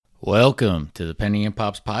Welcome to the Penny and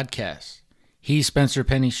Pops podcast. He's Spencer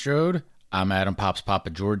Penny Strode. I'm Adam Pops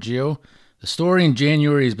Papa Giorgio. The story in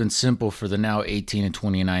January has been simple for the now 18 and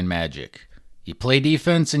 29 Magic. You play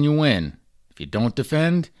defense and you win. If you don't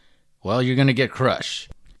defend, well, you're going to get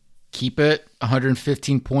crushed. Keep it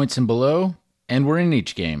 115 points and below, and we're in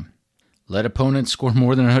each game. Let opponents score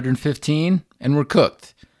more than 115, and we're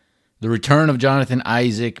cooked. The return of Jonathan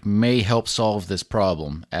Isaac may help solve this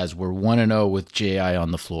problem, as we're 1-0 with J.I. on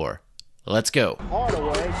the floor. Let's go.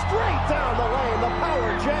 Hardaway, straight down the lane, the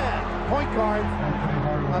power jam. Point guard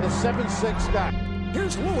on a 7-6 guy.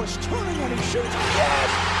 Here's Lewis turning and he shoots. Yes!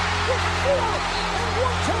 With 4 and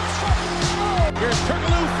 1/10 seconds to go. Here's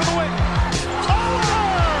Turkoglu for the win. Over!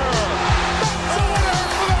 That's a winner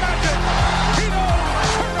for the Magic. Hedo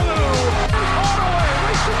Turkoglu. Hardaway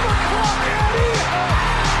racing the clock, and he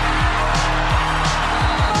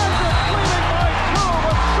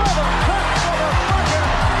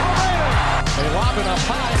they lob it up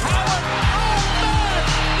high. Howard! Oh, man!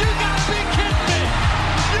 You gotta be kidding me!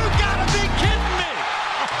 You gotta be kidding me!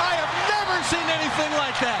 I have never seen anything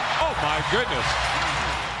like that. Oh, my goodness.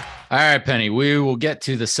 All right, Penny, we will get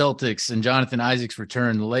to the Celtics and Jonathan Isaac's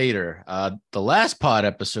return later. The last pod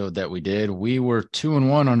episode that we did, we were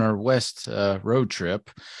 2-1 on our West road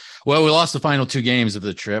trip. Well, we lost the final two games of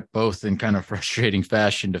the trip, both in kind of frustrating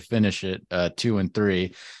fashion to finish it,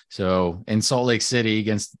 2-3. So in Salt Lake City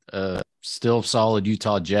against still solid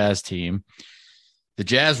Utah Jazz team. The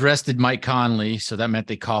Jazz rested Mike Conley, so that meant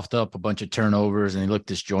they coughed up a bunch of turnovers and they looked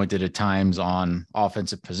disjointed at times on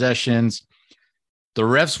offensive possessions. The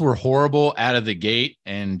refs were horrible out of the gate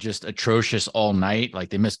and just atrocious all night. Like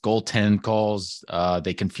they missed goaltend calls.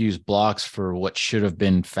 They confused blocks for what should have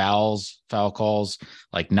been foul calls,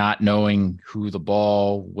 like not knowing who the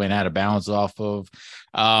ball went out of bounds off of.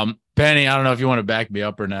 Penny, I don't know if you want to back me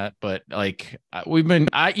up or not, but like I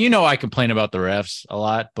complain about the refs a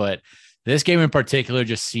lot, but this game in particular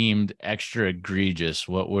just seemed extra egregious.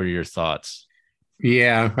 What were your thoughts?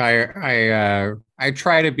 Yeah, I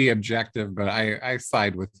try to be objective, but I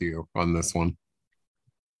side with you on this one.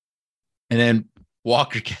 And then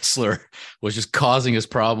Walker Kessler was just causing us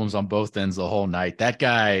problems on both ends the whole night. That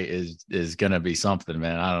guy is gonna be something,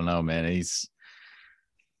 man. I don't know, man. He's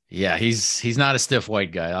not a stiff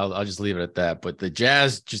white guy. I'll just leave it at that. But the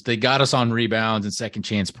Jazz they got us on rebounds and second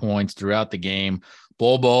chance points throughout the game.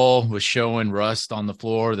 Bol was showing rust on the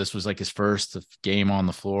floor. This was like his first game on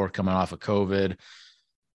the floor coming off of COVID.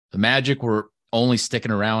 The Magic were only sticking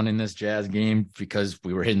around in this Jazz game because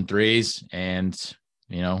we were hitting threes and,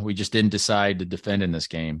 we just didn't decide to defend in this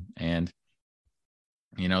game. And,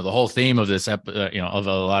 the whole theme of this, of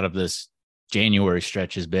a lot of this January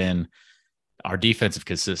stretch has been our defensive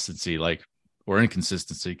consistency. Like we're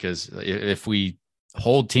inconsistency because if we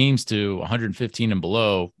hold teams to 115 and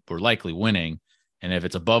below, we're likely winning. And if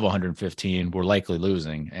it's above 115, we're likely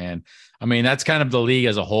losing. And I mean, that's kind of the league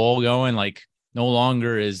as a whole going, like no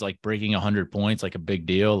longer is like breaking 100 points like a big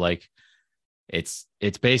deal. Like it's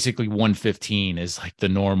basically 115 is like the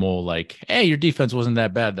normal, like, hey, your defense wasn't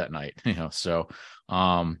that bad that night, so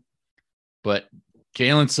but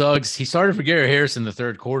Jalen Suggs, he started for Gary Harris in the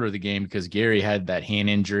third quarter of the game because Gary had that hand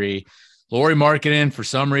injury. Lauri Markkanen, for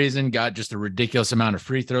some reason, got just a ridiculous amount of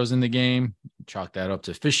free throws in the game. Chalk that up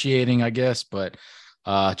to officiating, I guess. But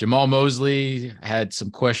Jamal Mosley had some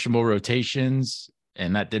questionable rotations,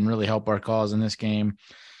 and that didn't really help our cause in this game.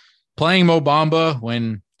 Playing Mo Bamba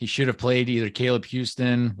when he should have played either Caleb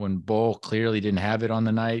Houston when Bol clearly didn't have it on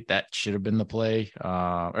the night. That should have been the play.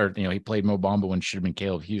 He played Mo Bamba when it should have been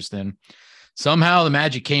Caleb Houston. Somehow the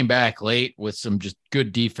Magic came back late with some just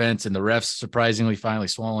good defense, and the refs surprisingly finally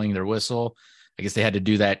swallowing their whistle. I guess they had to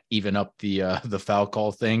do that, even up the foul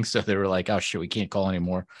call thing. So they were like, oh shit, we can't call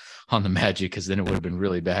anymore on the Magic because then it would have been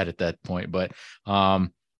really bad at that point. But Paolo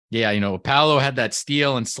had that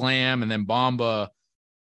steal and slam, and then Bamba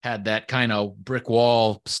had that kind of brick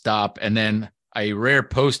wall stop, and then a rare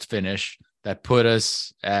post finish that put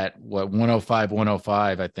us at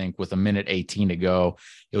 105, I think, with 1:18 to go.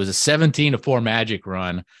 It was a 17-4 Magic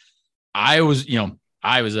run. I was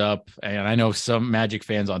up, and I know some Magic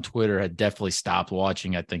fans on Twitter had definitely stopped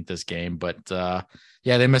watching, I think, this game. But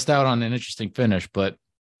they missed out on an interesting finish. But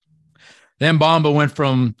then Bamba went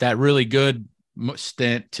from that really good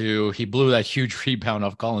stint to he blew that huge rebound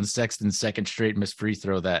off Colin Sexton's second straight missed free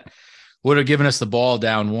throw that would have given us the ball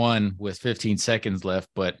down one with 15 seconds left.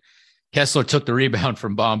 But Kessler took the rebound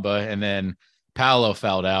from Bamba, and then Paolo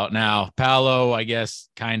fouled out. Now, Paolo, I guess,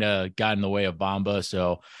 kind of got in the way of Bamba,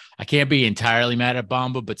 so I can't be entirely mad at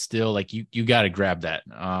Bamba, but still, like, you got to grab that,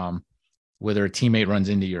 whether a teammate runs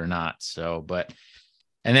into you or not. So, but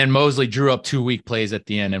And then Mosley drew up 2 weak plays at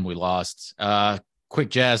the end and we lost. Quick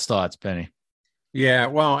Jazz thoughts, Penny. Yeah,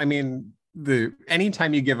 well, I mean,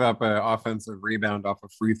 anytime you give up an offensive rebound off a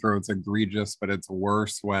free throw, it's egregious, but it's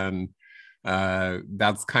worse when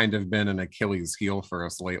that's kind of been an Achilles heel for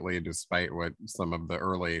us lately, despite what some of the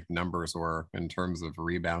early numbers were in terms of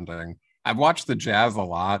rebounding. I've watched the Jazz a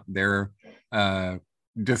lot. They're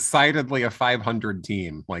decidedly a 500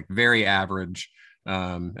 team, like very average.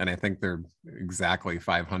 And I think they're exactly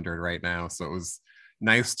 500 right now. So it was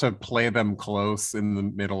nice to play them close in the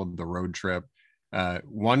middle of the road trip.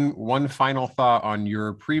 One final thought on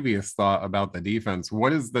your previous thought about the defense.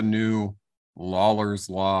 What is the new Lawler's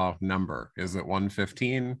Law number? Is it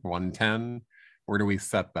 115, 110? Where do we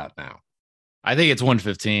set that now? I think it's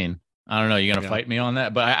 115. I don't know. You're going to fight me on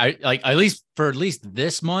that, but I like at least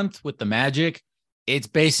this month with the Magic, it's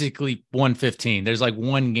basically 115. There's like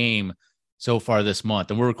one game so far this month,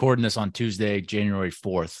 and we're recording this on Tuesday, January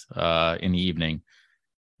 4th, in the evening.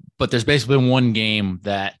 But there's basically one game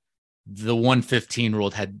that the 115 rule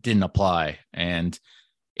didn't apply, and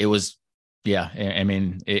it was, I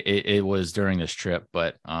mean, it was during this trip,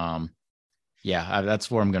 but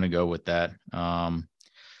that's where I'm going to go with that.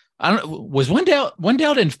 I don't. Was Wendell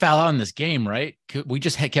didn't foul out in this game, right? We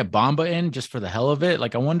just kept Bamba in just for the hell of it.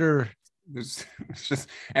 Like, I wonder. It's just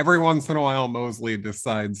every once in a while, Mosley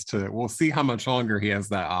decides to. We'll see how much longer he has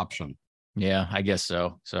that option. Yeah, I guess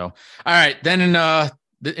so. So, all right, then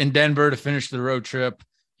in Denver to finish the road trip,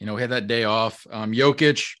 we had that day off.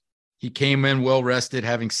 Jokic, he came in well rested,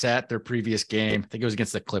 having sat their previous game. I think it was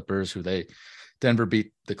against the Clippers, Denver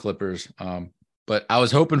beat the Clippers. But I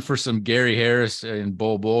was hoping for some Gary Harris and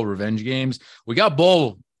Bol revenge games. We got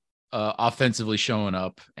Bol offensively showing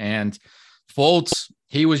up, and Fultz,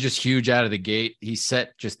 he was just huge out of the gate. He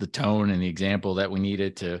set just the tone and the example that we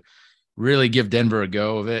needed to really give Denver a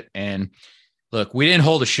go of it. And look, we didn't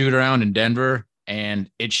hold a shoot around in Denver, and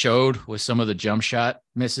it showed with some of the jump shot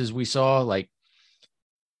misses we saw. Like,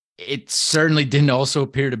 it certainly didn't also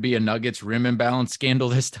appear to be a Nuggets rim imbalance scandal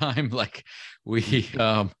this time. Like, we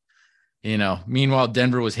meanwhile,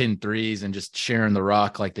 Denver was hitting threes and just sharing the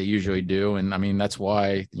rock like they usually do. And I mean, that's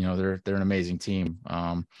why, they're an amazing team.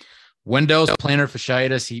 Wendell's plantar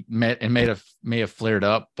fasciitis, he may have flared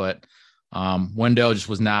up, but Wendell just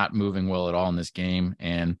was not moving well at all in this game.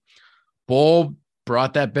 And Bol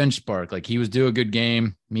brought that bench spark. Like, he was doing a good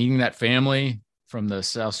game. Meeting that family from the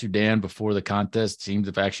South Sudan before the contest seems to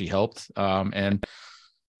have actually helped. And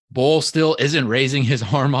Bol still isn't raising his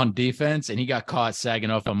arm on defense, and he got caught sagging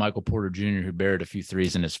off on Michael Porter Jr., who buried a few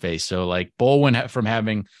threes in his face. So, like, Bol went from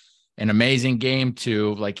having an amazing game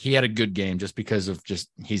to, like, he had a good game just because of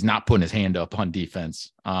he's not putting his hand up on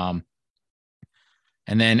defense. And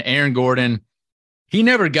then Aaron Gordon, he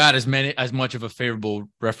never got as much of a favorable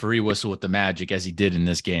referee whistle with the Magic as he did in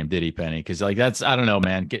this game, did he, Penny? Because, like, that's, I don't know,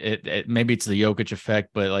 man. Maybe it's the Jokic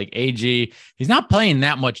effect, but, like, AG, he's not playing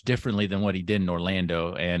that much differently than what he did in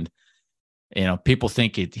Orlando. And, people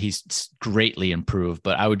think he's greatly improved,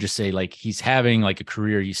 but I would just say, like, he's having, like, a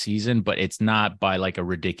career season, but it's not by, like, a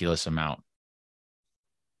ridiculous amount.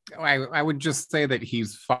 I would just say that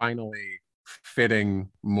he's finally fitting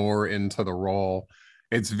more into the role.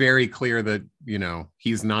 It's very clear that,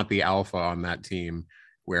 he's not the alpha on that team,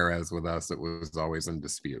 whereas with us, it was always in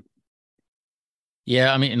dispute.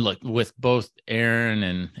 Yeah, I mean, look, with both Aaron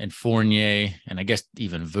and Fournier, and I guess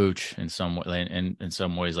even Vooch in some way, in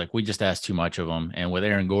some ways, like, we just asked too much of them. And with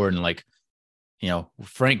Aaron Gordon, like,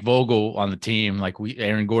 Frank Vogel on the team, like,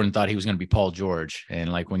 Aaron Gordon thought he was going to be Paul George.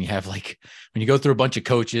 And, like, when you go through a bunch of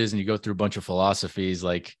coaches and you go through a bunch of philosophies,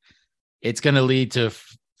 like, it's going to lead to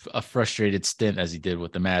a frustrated stint, as he did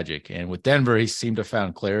with the Magic. And with Denver, he seemed to have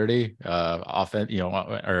found clarity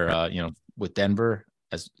with Denver,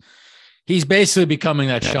 as he's basically becoming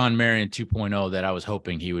that Sean Marion 2.0 that I was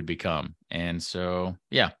hoping he would become. And so,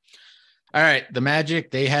 yeah. All right. The Magic,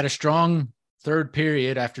 they had a strong third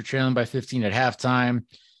period after trailing by 15 at halftime.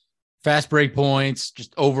 Fast break points,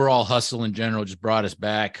 just overall hustle in general, just brought us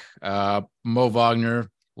back. Mo Wagner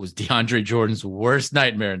was DeAndre Jordan's worst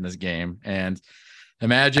nightmare in this game. And the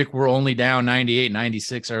Magic were only down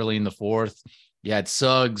 98-96 early in the fourth. You had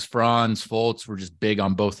Suggs, Franz, Fultz were just big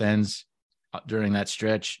on both ends during that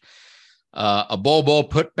stretch. A Bol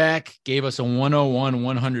putback gave us a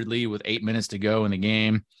 101-100 lead with 8 minutes to go in the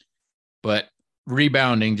game. But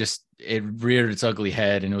rebounding, it reared its ugly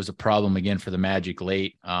head, and it was a problem again for the Magic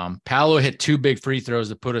late. Paolo hit 2 big free throws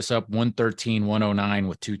to put us up 113-109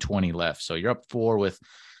 with 2:20 left. So you're up 4 with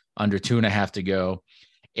under 2.5 to go.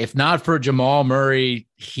 If not for Jamal Murray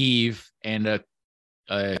heave and a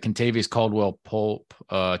Contavious Caldwell Pope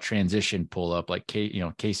transition pull up, like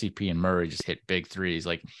KCP and Murray just hit big threes.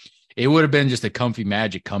 Like it would have been just a comfy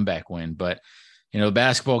Magic comeback win, but the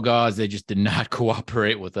basketball gods, they just did not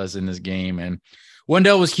cooperate with us in this game. And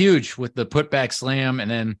Wendell was huge with the putback slam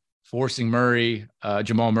and then forcing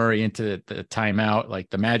Jamal Murray into the timeout. Like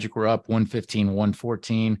the Magic were up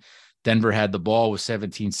 115-114. Denver had the ball with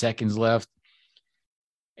 17 seconds left.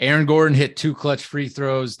 Aaron Gordon hit 2 clutch free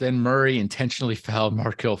throws. Then Murray intentionally fouled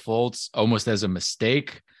Markelle Fultz almost as a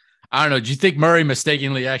mistake. I don't know. Do you think Murray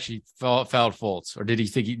mistakenly actually fouled Fultz, or do you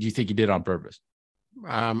think he did on purpose?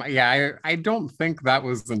 I don't think that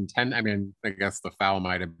was intended. I mean, I guess the foul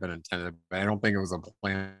might have been intended, but I don't think it was a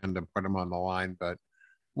plan to put him on the line, but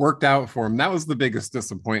worked out for him. That was the biggest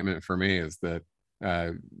disappointment for me, is that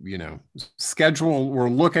we're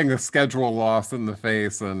looking a schedule loss in the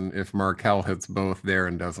face, and if Markelle hits both there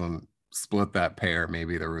and doesn't split that pair,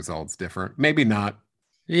 maybe the result's different. Maybe not.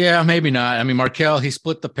 Yeah, maybe not. I mean, Markelle, he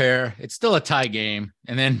split the pair. It's still a tie game.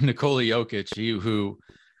 And then Nikola Jokic, who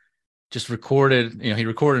just recorded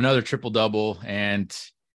another triple-double, and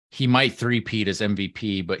he might three-peat as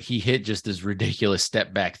MVP, but he hit just this ridiculous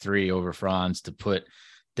step-back three over Franz to put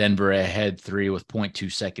Denver ahead 3 with 0.2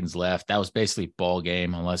 seconds left. That was basically ball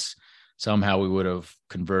game, unless somehow we would have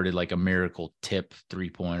converted like a miracle tip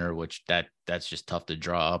 3-pointer, which that's just tough to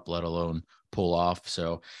draw up, let alone pull off.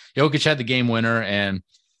 So Jokic had the game winner, and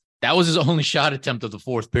that was his only shot attempt of the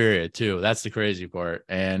fourth period too. That's the crazy part.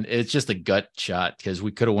 And it's just a gut shot, because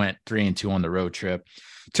we could have went 3-2 on the road trip.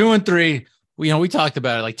 2-3. We talked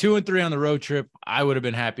about it, like 2-3 on the road trip. I would have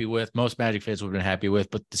been happy with. Most Magic fans would have been happy with,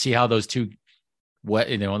 but to see how those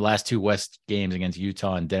last 2 West games against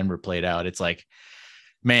Utah and Denver played out, it's like,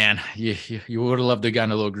 man, you would have loved to have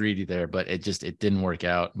gotten a little greedy there, but it didn't work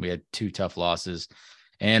out. We had 2 tough losses,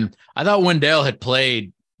 and I thought Wendell had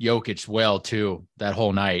played Jokic well too that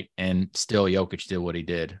whole night, and still Jokic did what he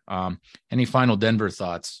did. Any final Denver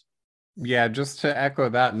thoughts? Yeah, just to echo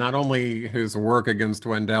that, not only his work against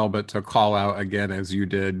Wendell, but to call out again, as you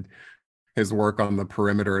did, his work on the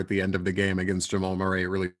perimeter at the end of the game against Jamal Murray. It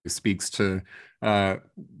really speaks to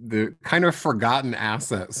the kind of forgotten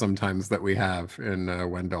asset sometimes that we have in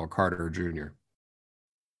Wendell Carter Jr.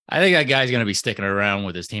 I think that guy's going to be sticking around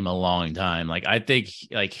with his team a long time. Like, I think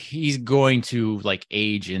like he's going to like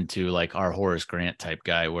age into like our Horace Grant type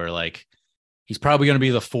guy, where like he's probably going to be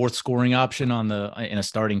the 4th scoring option in a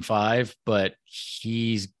starting 5, but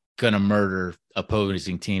he's going to murder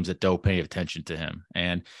opposing teams that don't pay attention to him.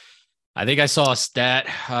 And I think I saw a stat.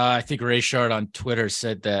 I think Ray Shard on Twitter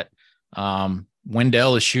said that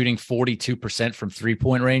Wendell is shooting 42% from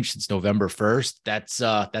 3-point range since November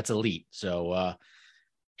 1st. That's elite. So,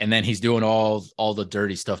 and then he's doing all the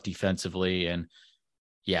dirty stuff defensively. And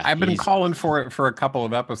yeah, I've been calling for it for a couple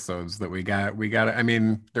of episodes that we got. I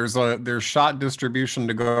mean, there's shot distribution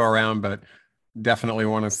to go around, but definitely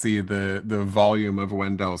want to see the volume of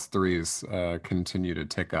Wendell's threes continue to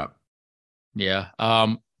tick up. Yeah.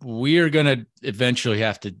 We are going to eventually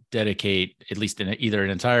have to dedicate at least either an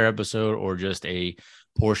entire episode or just a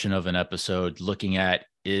portion of an episode looking at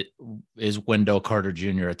it. Is Wendell Carter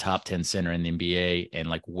Jr. a top 10 center in the NBA? And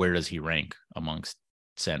like, where does he rank amongst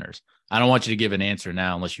centers? I don't want you to give an answer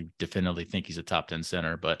now unless you definitively think he's a top 10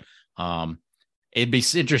 center, but it'd be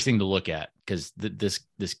interesting to look at, because this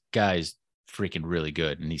guy's freaking really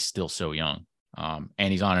good, and he's still so young,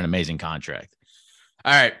 and he's on an amazing contract.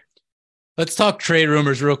 All right. Let's talk trade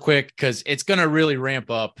rumors real quick, because it's going to really ramp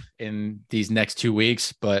up in these next 2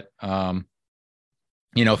 weeks. But, a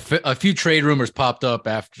few trade rumors popped up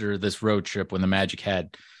after this road trip when the Magic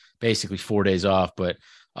had basically 4 days off. But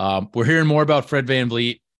we're hearing more about Fred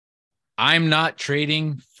VanVleet. I'm not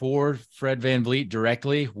trading for Fred VanVleet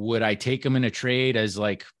directly. Would I take him in a trade as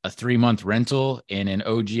like a 3-month rental in an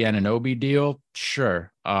OG Anunoby deal?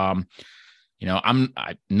 Sure. No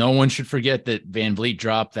one should forget that VanVleet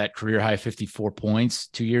dropped that career high 54 points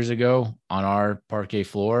 2 years ago on our parquet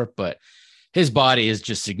floor, but his body is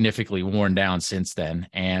just significantly worn down since then.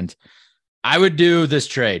 And I would do this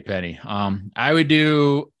trade, Penny. I would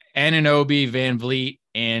do Anunoby, VanVleet,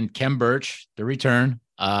 and Khem Birch, the return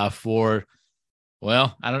for,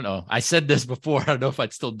 well, I don't know. I said this before. I don't know if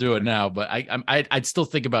I'd still do it now, but I'd still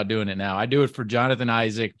think about doing it now. I do it for Jonathan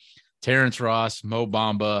Isaac, Terrence Ross, Mo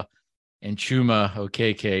Bamba, and Chuma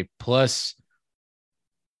Okeke. Plus,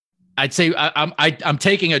 I'd say I'm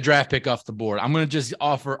taking a draft pick off the board. I'm going to just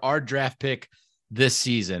offer our draft pick this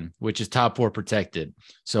season, which is top 4 protected.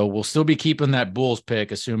 So we'll still be keeping that Bulls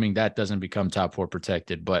pick, assuming that doesn't become top 4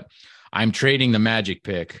 protected. But I'm trading the Magic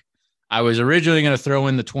pick. I was originally going to throw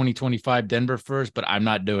in the 2025 Denver first, but I'm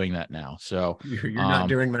not doing that now. So You're not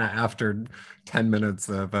doing that after 10 minutes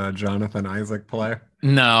of Jonathan Isaac play.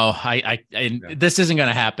 No, this isn't going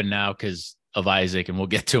to happen now because of Isaac, and we'll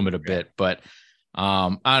get to him in a bit. But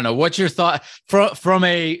I don't know. What's your thought from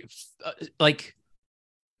a like?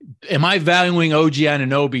 Am I valuing OG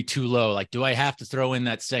Anunoby too low? Like, do I have to throw in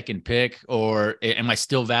that second pick, or am I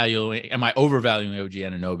overvaluing OG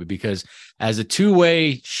Anunoby? Because as a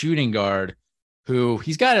two-way shooting guard, who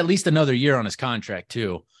he's got at least another year on his contract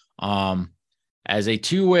too. As a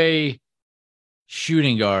two-way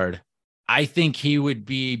shooting guard, I think he would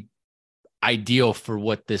be ideal for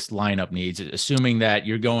what this lineup needs, assuming that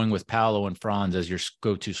you're going with Paolo and Franz as your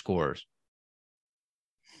go-to scorers.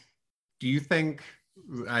 Do you think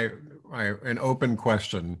an open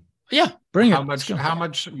question? Yeah, bring it. How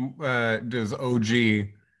much does OG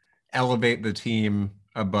elevate the team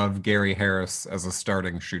above Gary Harris as a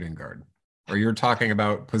starting shooting guard? Or you're talking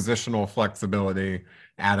about positional flexibility,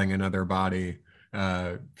 adding another body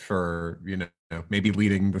for, maybe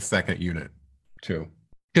leading the second unit too.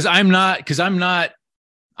 Because I'm not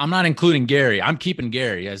including Gary. I'm keeping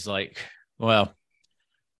Gary as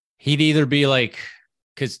he'd either be like,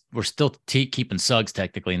 because we're still keeping Suggs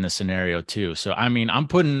technically in this scenario too. So, I mean, I'm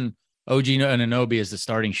putting OG Anunoby as the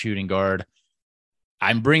starting shooting guard.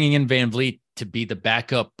 I'm bringing in Van Vliet to be the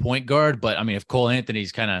backup point guard. But I mean, if Cole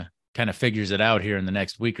Anthony's kind of figures it out here in the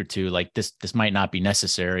next week or two, like this might not be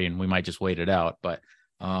necessary and we might just wait it out. But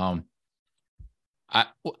I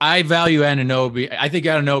value Anunoby. I think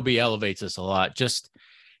Anunoby elevates us a lot. Just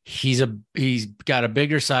he's got a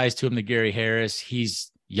bigger size to him than Gary Harris.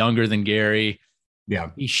 He's younger than Gary.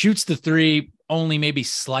 Yeah. He shoots the three only maybe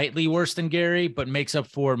slightly worse than Gary, but makes up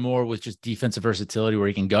for it more with just defensive versatility where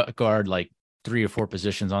he can guard like 3 or 4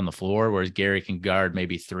 positions on the floor, whereas Gary can guard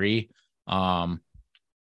maybe 3.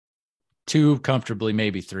 2 comfortably,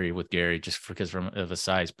 maybe 3 with Gary, just because of a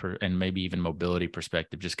size and maybe even mobility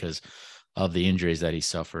perspective, just because of the injuries that he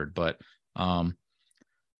suffered. But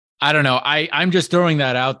I don't know. I'm just throwing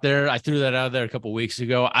that out there. I threw that out there a couple of weeks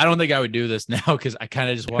ago. I don't think I would do this now because I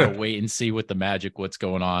kind of just want to wait and see with the Magic what's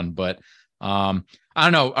going on. But I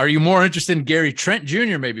don't know. Are you more interested in Gary Trent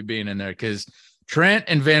Jr. maybe being in there? Because Trent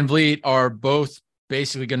and Van Vliet are both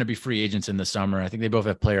basically going to be free agents in the summer. I think they both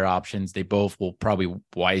have player options. They both will probably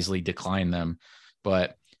wisely decline them.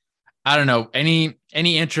 But I don't know. Any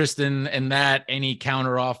interest in that? Any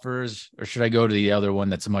counter offers? Or should I go to the other one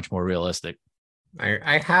that's much more realistic?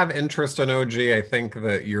 I have interest in OG. I think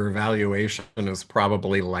that your evaluation is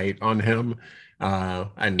probably light on him.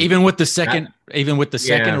 And even with the second,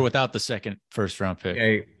 or without the second first round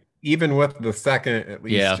pick. Even with the second, at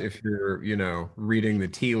least if you're, reading the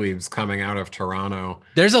tea leaves coming out of Toronto,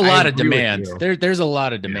 there's a lot of demand. There's a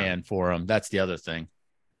lot of demand for him. That's the other thing.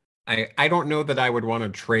 I don't know that I would want to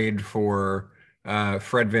trade for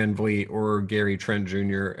Fred Van Vliet or Gary Trent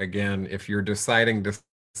Jr. again. If you're deciding to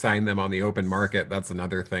sign them on the open market, that's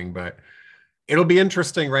another thing. But it'll be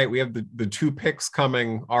interesting, right? We have the 2 picks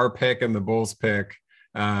coming, our pick and the Bulls pick.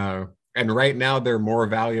 And right now they're more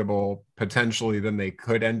valuable potentially than they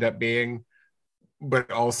could end up being.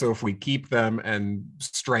 But also if we keep them and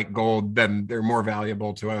strike gold, then they're more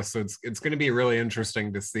valuable to us. So it's going to be really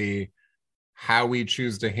interesting to see how we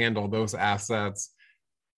choose to handle those assets.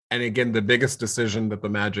 And again, the biggest decision that the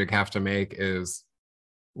Magic have to make is,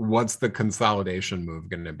 what's the consolidation move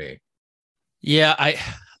going to be? Yeah, I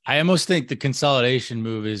almost think the consolidation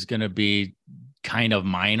move is going to be kind of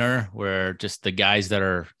minor, where just the guys that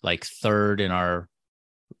are like third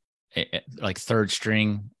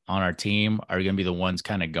string on our team are going to be the ones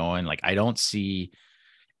kind of going. Like, I don't see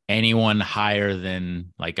anyone higher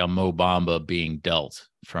than like a Mo Bamba being dealt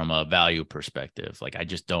from a value perspective. Like, I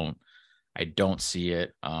don't see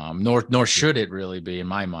it. Nor should it really be in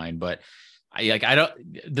my mind. But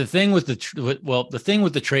the thing with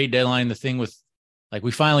the trade deadline, the thing with like,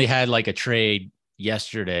 we finally had like a trade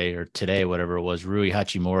yesterday or today, whatever it was. Rui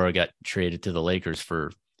Hachimura got traded to the Lakers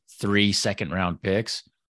for 3 second-round picks.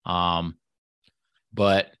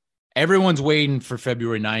 But everyone's waiting for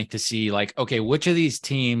February 9th to see like, okay, which of these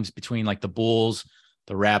teams between like the Bulls,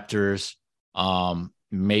 the Raptors,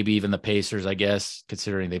 maybe even the Pacers, I guess,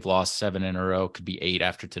 considering they've lost 7 in a row, could be 8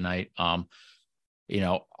 after tonight.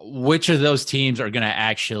 Which of those teams are going to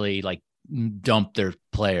actually like dump their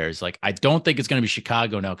players? Like, I don't think it's going to be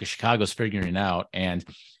Chicago now, because Chicago's figuring it out. And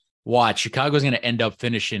watch, Chicago's going to end up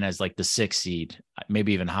finishing as like the 6th seed,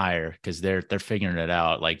 maybe even higher, because they're figuring it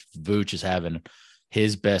out. Like, Vooch is having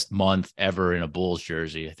his best month ever in a Bulls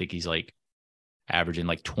jersey. I think he's like averaging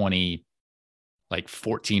like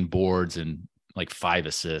 14 boards and like 5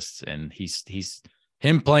 assists, and he's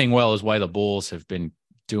him playing well is why the Bulls have been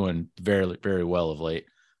doing very, very well of late.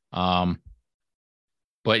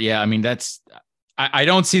 But yeah, I mean, I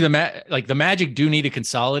don't see the Magic do need to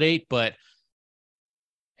consolidate, but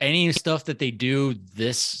any stuff that they do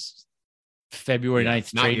this February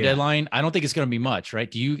 9th trade deadline, I don't think it's going to be much, right?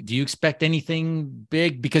 Do you expect anything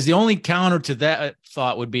big? Because the only counter to that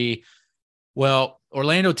thought would be, well,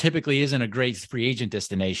 Orlando typically isn't a great free agent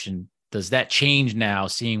destination. Does that change now,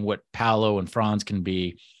 seeing what Paolo and Franz can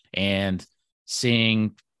be and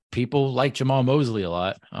seeing people like Jamal Mosley a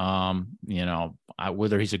lot?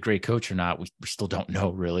 Whether he's a great coach or not, we still don't know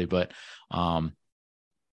really, but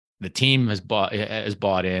the team has bought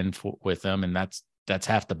in with him, and that's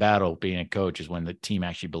half the battle being a coach, is when the team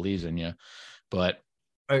actually believes in you. But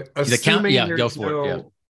assuming go for it.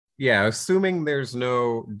 Yeah, assuming there's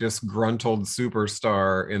no disgruntled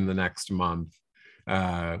superstar in the next month,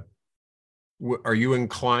 are you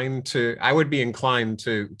inclined to? I would be inclined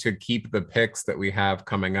to keep the picks that we have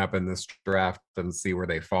coming up in this draft and see where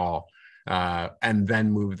they fall, and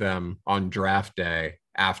then move them on draft day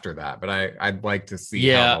after that. But I'd like to see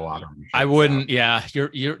how the lottery shakes I wouldn't. out. Yeah,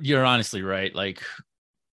 you're honestly right. Like,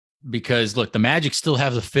 because look, the Magic still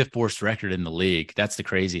have the 5th worst record in the league. That's the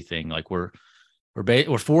crazy thing. Like we're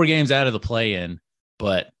 4 games out of the play-in,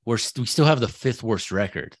 but we still have the 5th worst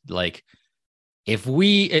record. Like if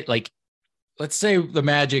let's say the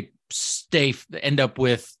Magic end up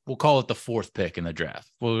with, we'll call it the 4th pick in the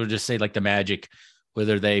draft. We'll just say like the Magic,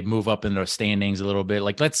 whether they move up in their standings a little bit.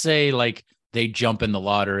 Like let's say like they jump in the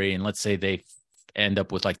lottery, and let's say they end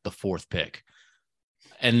up with like the 4th pick.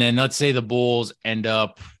 And then let's say the Bulls end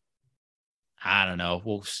up, I don't know,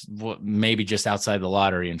 we'll maybe just outside the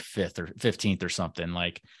lottery in 5th or 15th or something.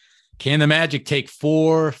 Like, can the Magic take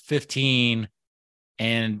 4, 15,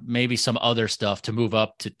 and maybe some other stuff to move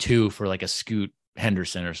up to 2 for like a Scoot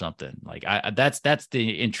Henderson or something? Like, that's the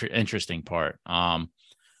interesting part.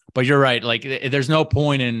 But you're right. Like, there's no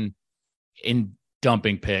point in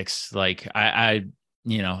dumping picks. Like, I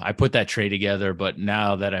put that trade together, but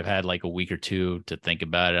now that I've had like a week or two to think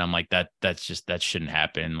about it, I'm like, that shouldn't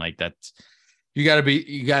happen. Like, you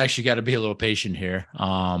actually got to be a little patient here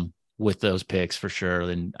with those picks for sure.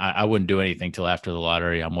 And I wouldn't do anything till after the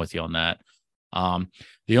lottery. I'm with you on that.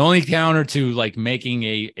 The only counter to like making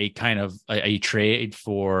a kind of a trade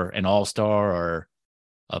for an all-star or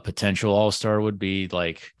a potential all-star would be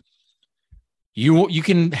like, you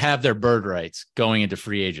can have their bird rights going into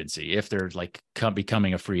free agency if they're like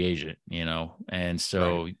becoming a free agent, and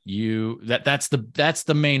so right. That's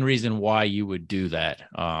the main reason why you would do that.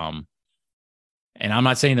 And I'm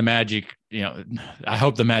not saying the Magic, I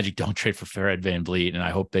hope the Magic don't trade for Fred VanVleet, and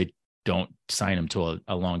I hope they don't sign him to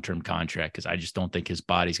a long-term contract, because I just don't think his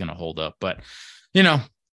body's going to hold up. But,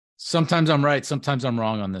 sometimes I'm right, sometimes I'm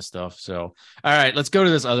wrong on this stuff. So, all right, let's go to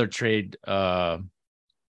this other trade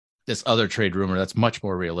rumor that's much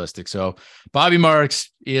more realistic. So Bobby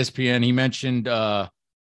Marks, ESPN, he mentioned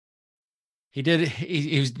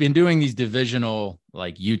he's been doing these divisional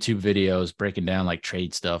like YouTube videos breaking down like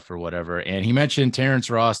trade stuff or whatever. And he mentioned Terrence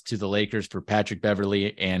Ross to the Lakers for Patrick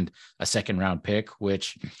Beverley and a 2nd round pick,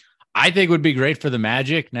 which I think would be great for the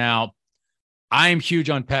Magic. Now, I'm huge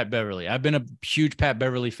on Pat Beverley. I've been a huge Pat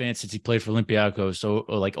Beverley fan since he played for Olympiacos. So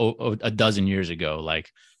like a dozen years ago, like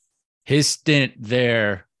his stint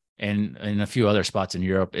there and a few other spots in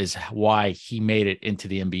Europe is why he made it into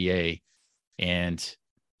the NBA and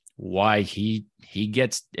why he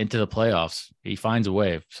gets into the playoffs. He finds a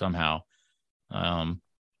way somehow.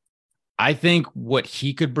 I think what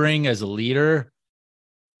he could bring as a leader,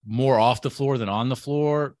 more off the floor than on the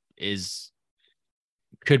floor,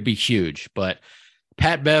 could be huge. But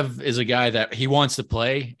Pat Bev is a guy that he wants to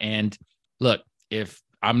play. And look, if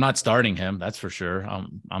I'm not starting him, that's for sure.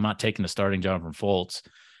 I'm not taking the starting job from Fultz.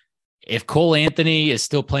 If Cole Anthony is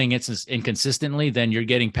still playing inconsistently, then you're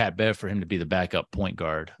getting Pat Bev for him to be the backup point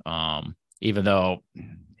guard. Even though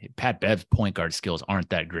Pat Bev's point guard skills aren't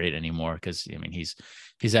that great anymore, because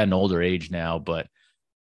he's at an older age now. But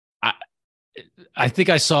I think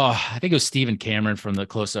it was Stephen Cameron from the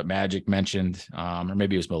Close Up Magic mentioned, or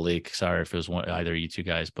maybe it was Malik. Sorry if it was either of you two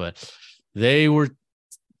guys, but they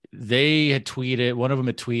had tweeted. One of them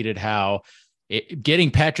had tweeted how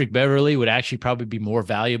getting Patrick Beverley would actually probably be more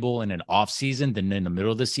valuable in an off season than in the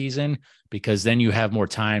middle of the season, because then you have more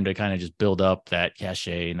time to kind of just build up that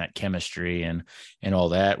cachet and that chemistry and all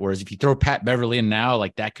that. Whereas if you throw Pat Beverley in now,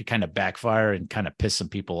 like that could kind of backfire and kind of piss some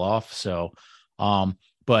people off. So,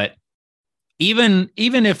 but even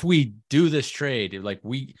if we do this trade, like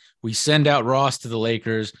we send out Ross to the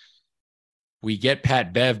Lakers, we get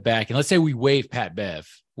Pat Bev back, and let's say we waive Pat Bev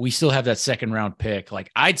we still have that second round pick. Like,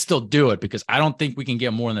 I'd still do it because I don't think we can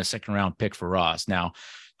get more than a second round pick for Ross. Now,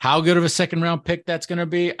 how good of a second round pick that's going to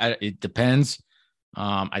be, it depends.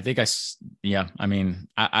 I think I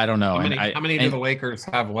don't know. How many do the Lakers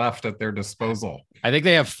have left at their disposal? I think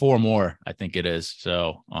they have 4 more. I think it is.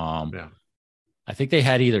 So, yeah. I think they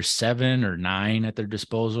had either 7 or 9 at their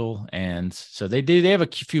disposal. And so they have a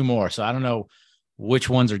few more. So I don't know which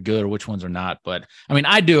ones are good or which ones are not. But I mean,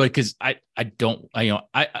 I do it because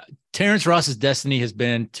Terrence Ross's destiny has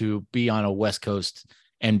been to be on a West Coast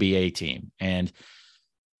NBA team. And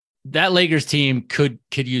that Lakers team could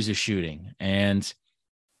use a shooting. And,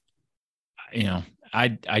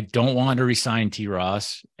 I don't want to resign T.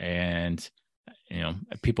 Ross. And,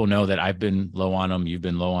 people know that I've been low on him. You've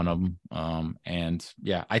been low on him. And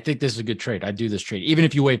yeah, I think this is a good trade. I do this trade. Even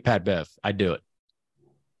if you waive Pat Bev, I do it.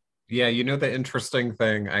 Yeah. The interesting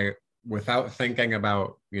thing, without thinking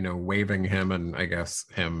about, waiving him and I guess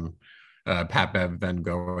Pat Bev then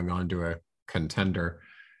going on to a contender,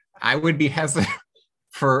 I would be hesitant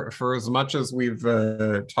for as much as we've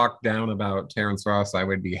talked down about Terrence Ross, I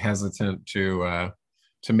would be hesitant to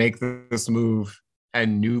make this move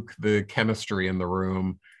and nuke the chemistry in the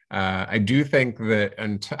room. I do think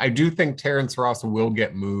Terrence Ross will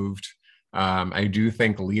get moved. I do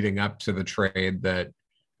think leading up to the trade that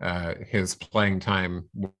his playing time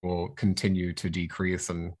will continue to decrease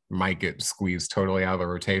and might get squeezed totally out of the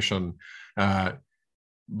rotation.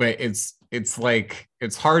 But it's like,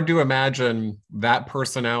 it's hard to imagine that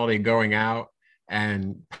personality going out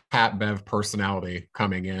and Pat Bev personality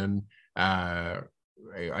coming in.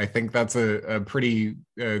 I think that's a pretty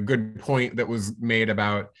good point that was made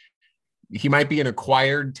about he might be an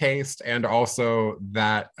acquired taste, and also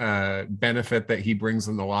that benefit that he brings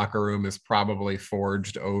in the locker room is probably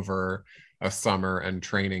forged over a summer and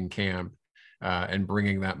training camp, and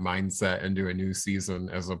bringing that mindset into a new season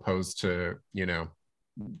as opposed to,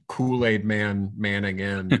 Kool-Aid man manning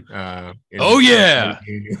in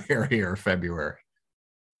January or February.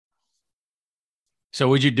 So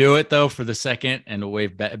would you do it though for the second and to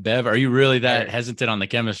waive Bev? Are you really that hesitant on the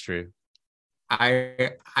chemistry?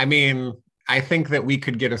 I mean, I think that we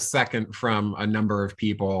could get a second from a number of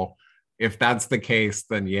people. If that's the case,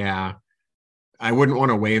 then yeah, I wouldn't want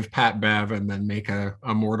to waive Pat Bev and then make a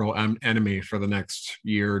mortal enemy for the next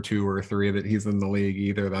year or 2 or 3 that he's in the league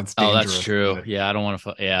either. That's dangerous. Oh, that's true. But yeah, I don't want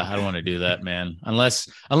to do that, man. Unless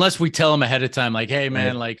we tell him ahead of time, like, hey,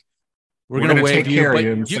 man, like we're gonna waive you,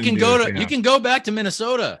 but you can go back to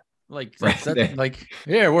Minnesota. Like,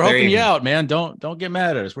 yeah, we're helping you out, man. Don't get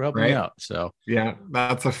mad at us. We're helping you out. So yeah,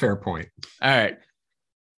 that's a fair point. All right.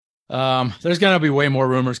 There's gonna be way more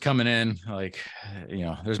rumors coming in. Like,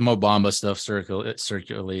 there's Mo Bamba stuff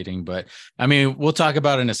circulating, but I mean, we'll talk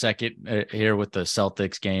about it in a second here with the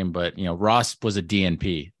Celtics game. But Ross was a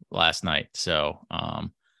DNP last night, so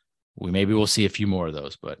we'll see a few more of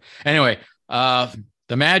those. But anyway,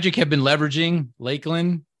 the Magic have been leveraging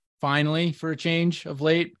Lakeland finally for a change of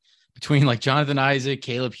late, between like Jonathan Isaac,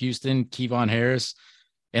 Caleb Houston, Kevon Harris,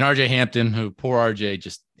 and RJ Hampton, who poor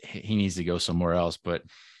RJ he needs to go somewhere else. But,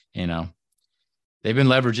 they've been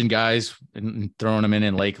leveraging guys and throwing them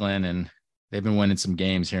in Lakeland, and they've been winning some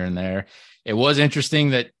games here and there. It was interesting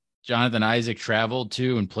that Jonathan Isaac traveled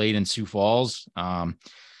to and played in Sioux Falls.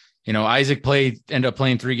 Isaac ended up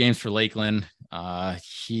playing 3 games for Lakeland.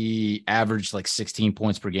 He averaged like 16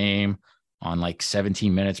 points per game on like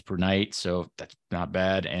 17 minutes per night. So that's not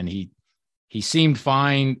bad. And he seemed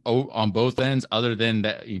fine on both ends, other than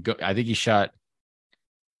that. I think he shot,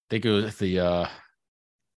 it was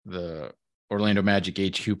the Orlando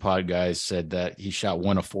Magic HQ pod guys said that he shot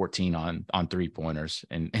 1 of 14 on 3-pointers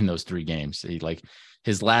in those 3 games.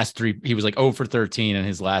 His last 3, he was like 0 for 13, and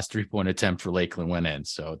his last 3-point attempt for Lakeland went in.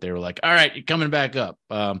 So they were like, all right, you're coming back up.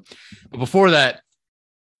 But before that,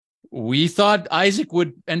 we thought Isaac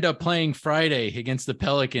would end up playing Friday against the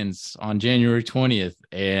Pelicans on January 20th.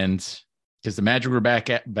 And because the Magic were back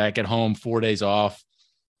at home, 4 days off,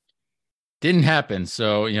 didn't happen.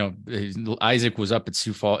 So, Isaac was up at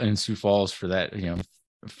Sioux Falls for that,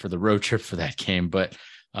 for the road trip for that game. But,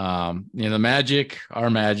 the Magic, our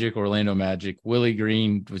Magic, Orlando Magic, Willie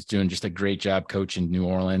Green was doing just a great job coaching New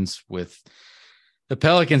Orleans. With the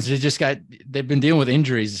Pelicans, they've been dealing with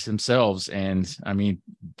injuries themselves. And I mean,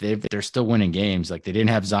 they're still winning games. Like, they didn't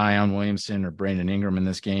have Zion Williamson or Brandon Ingram in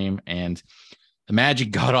this game. And the Magic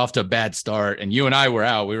got off to a bad start. And you and I were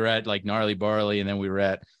out. We were at like Gnarly Barley, and then we were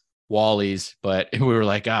at Wally's, but we were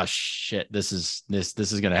like, oh shit, this is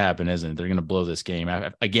going to happen, isn't it? They're going to blow this game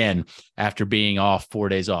again after being off 4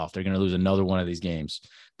 days off. They're going to lose another one of these games.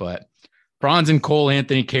 But Franz and Cole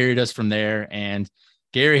Anthony carried us from there. And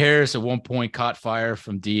Gary Harris at one point caught fire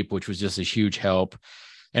from deep, which was just a huge help.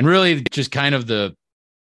 And really just kind of the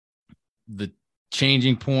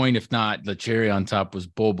changing point, if not the cherry on top, was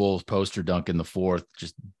Bol poster dunk in the fourth.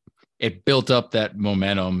 Just it built up that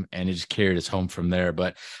momentum and it just carried us home from there.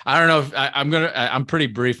 But I don't know if I'm pretty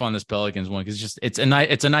brief on this Pelicans one because it's a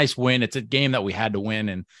nice win. It's a game that we had to win,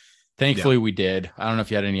 and thankfully we did. I don't know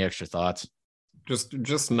if you had any extra thoughts.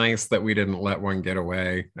 Just nice that we didn't let one get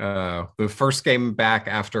away. The first game back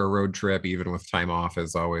after a road trip, even with time off,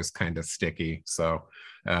 is always kind of sticky. So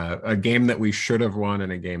a game that we should have won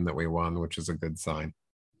and a game that we won, which is a good sign.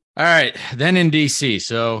 All right, then in DC.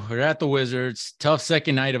 So we're at the Wizards. Tough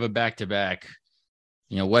second night of a back-to-back.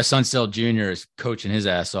 Wes Unseld Jr. is coaching his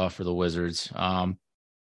ass off for the Wizards. Got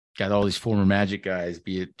all these former Magic guys,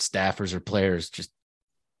 be it staffers or players, just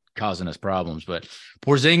causing us problems. But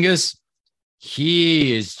Porzingis,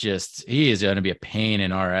 he is going to be a pain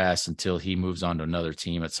in our ass until he moves on to another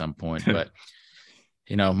team at some point. But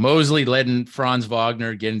Mosley letting Franz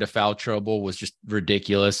Wagner get into foul trouble was just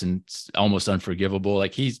ridiculous and almost unforgivable.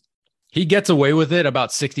 Like he gets away with it about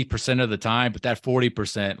 60% of the time, but that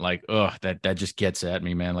 40%, that just gets at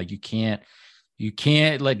me, man. Like you can't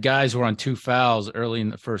let guys who are on 2 fouls early in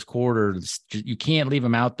the first quarter. You can't leave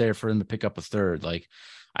them out there for them to pick up a third. Like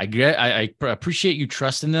I appreciate you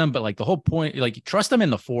trusting them, but like the whole point, like you trust them in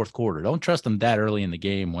the fourth quarter. Don't trust them that early in the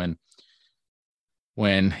game when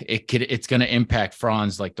it's going to impact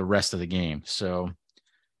Franz like the rest of the game. So,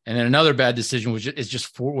 and then another bad decision was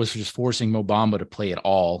just forcing Mo Bamba to play at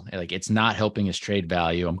all. Like it's not helping his trade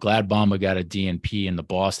value. I'm glad Bamba got a DNP in the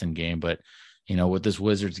Boston game, but with this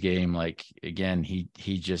Wizards game, like again,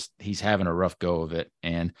 he's having a rough go of it,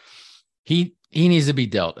 and he needs to be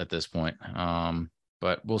dealt at this point.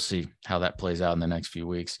 But we'll see how that plays out in the next few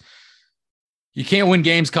weeks. You can't win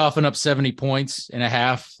games coughing up 70 points in a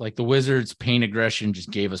half. Like the Wizards' paint aggression just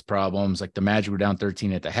gave us problems. Like the Magic were down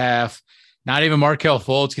 13 at the half. Not even Markelle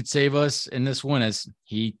Fultz could save us in this one, as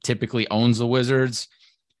he typically owns the Wizards.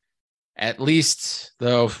 At least,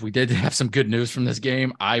 though, we did have some good news from this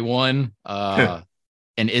game. I won an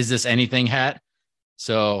Is This Anything hat.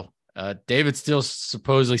 So David still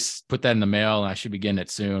supposedly put that in the mail, and I should be getting it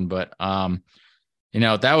soon. But,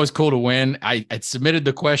 that was cool to win. I submitted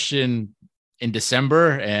the question in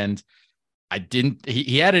December, and I didn't,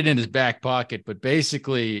 he had it in his back pocket, but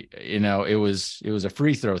basically, it was a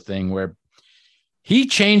free throw thing where he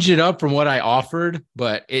changed it up from what I offered,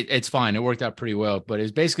 but it's fine. It worked out pretty well, but it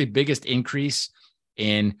was basically biggest increase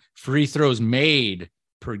in free throws made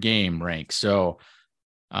per game rank. So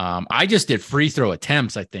I just did free throw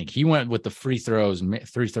attempts. I think he went with the free throw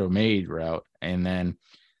made route. And then,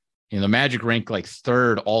 the Magic ranked like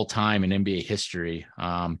 3rd all time in NBA history.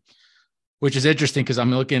 Which is interesting because I'm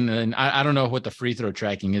looking, and I don't know what the free throw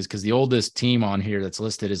tracking is, because the oldest team on here that's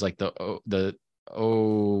listed is like the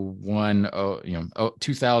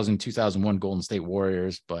 2000-2001 Golden State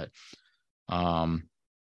Warriors. But, the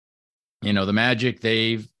Magic,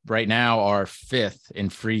 they right now are 5th in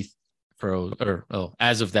free throw,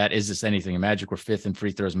 as of that, Is This Anything? Magic were 5th in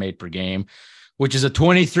free throws made per game, which is a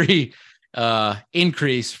 23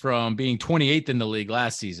 increase from being 28th in the league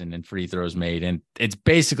last season in free throws made. And it's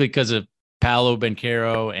basically because of Paolo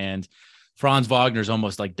Banchero, and Franz Wagner's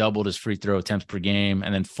almost like doubled his free throw attempts per game.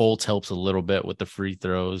 And then Fultz helps a little bit with the free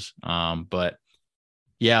throws. But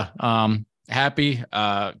yeah, happy.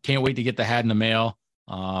 Can't wait to get the hat in the mail.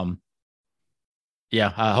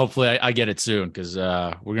 Hopefully I get it soon, because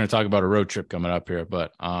we're going to talk about a road trip coming up here.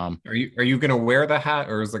 But are you going to wear the hat,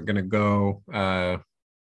 or is it going to go,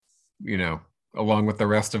 along with the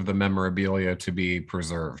rest of the memorabilia to be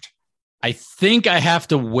preserved? I think I have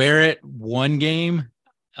to wear it one game,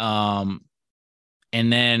 and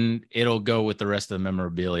then it'll go with the rest of the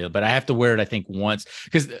memorabilia. But I have to wear it, I think, once,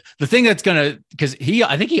 because the thing that's I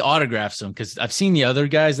think he autographs them, because I've seen the other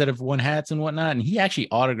guys that have won hats and whatnot, and he actually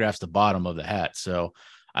autographs the bottom of the hat. So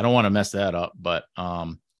I don't want to mess that up. But I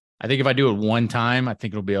think if I do it one time, I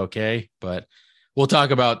think it'll be okay. But we'll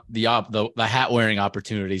talk about the hat wearing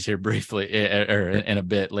opportunities here briefly in a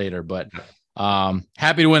bit later. But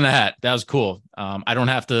happy to win the hat. That was cool. I don't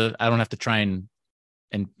have to try and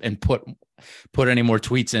put any more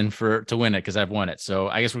tweets in to win it, because I've won it. So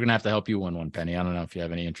I guess we're gonna have to help you win one, Penny. I don't know if you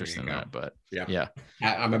have any interest in that, but yeah.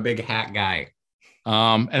 I'm a big hat guy.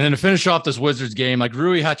 And then to finish off this Wizards game, like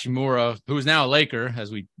Rui Hachimura, who is now a Laker,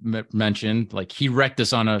 as we mentioned, like he wrecked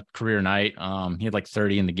us on a career night. He had like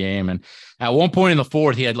 30 in the game. And at one point in the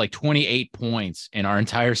fourth, he had like 28 points, and our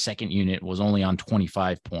entire second unit was only on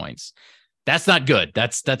 25 points. That's not good.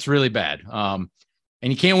 That's really bad.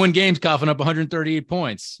 And you can't win games coughing up 138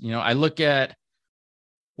 points. I look at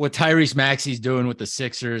what Tyrese Maxey's doing with the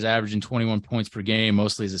Sixers, averaging 21 points per game,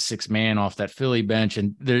 mostly as a sixth man off that Philly bench.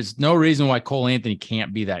 And there's no reason why Cole Anthony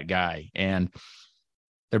can't be that guy. And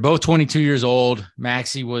they're both 22 years old.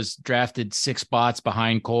 Maxey was drafted 6 spots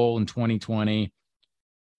behind Cole in 2020.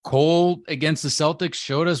 Cole against the Celtics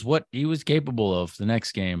showed us what he was capable of the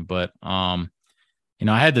next game. But, I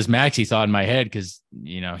had this Maxey thought in my head because,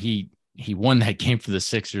 he won that game for the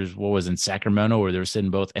Sixers. What was in Sacramento where they were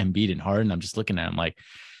sitting both Embiid and Harden. I'm just looking at him like,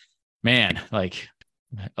 man, like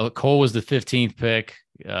Cole was the 15th pick.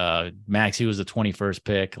 Maxey was the 21st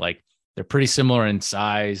pick. Like they're pretty similar in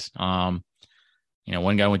size. One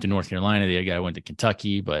guy went to North Carolina, the other guy went to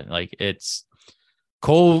Kentucky, but like it's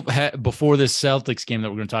Cole before this Celtics game that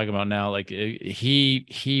we're going to talk about now. Like he's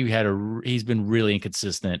been really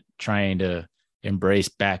inconsistent trying to embrace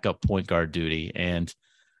backup point guard duty. And,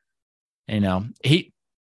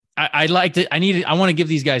 I liked it. I want to give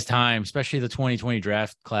these guys time, especially the 2020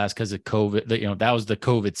 draft class because of COVID. That was the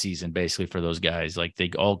COVID season basically for those guys. Like they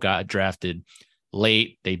all got drafted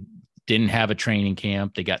late. They didn't have a training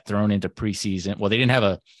camp. They got thrown into preseason. Well, they didn't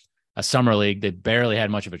have a summer league. They barely had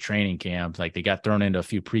much of a training camp. Like they got thrown into a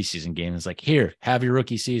few preseason games. It's like, here, have your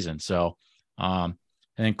rookie season. So, and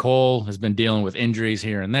then Cole has been dealing with injuries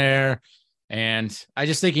here and there. And I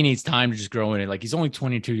just think he needs time to just grow in it. Like he's only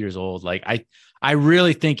 22 years old. Like I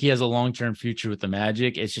really think he has a long-term future with the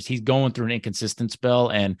Magic. It's just, he's going through an inconsistent spell.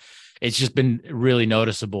 And it's just been really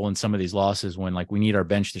noticeable in some of these losses when like we need our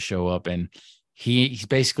bench to show up, and he's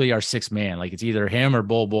basically our sixth man. Like it's either him or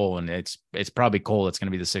Bol, and it's probably Cole that's going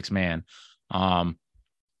to be the sixth man.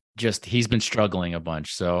 Just he's been struggling a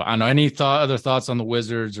bunch. So I don't know, any other thoughts on the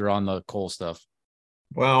Wizards or on the Cole stuff?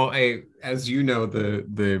 Well, as you know,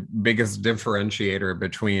 the biggest differentiator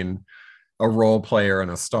between a role player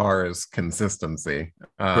and a star is consistency.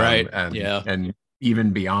 Right. And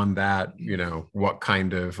even beyond that, what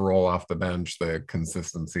kind of role off the bench, the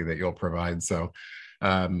consistency that you'll provide. So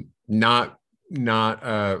not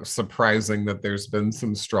surprising that there's been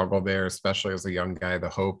some struggle there, especially as a young guy. The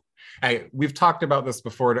hope, we've talked about this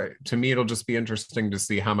before. To me, it'll just be interesting to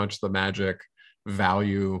see how much the Magic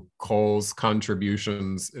value Cole's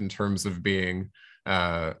contributions in terms of being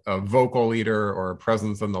a vocal leader or a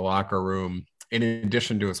presence in the locker room, in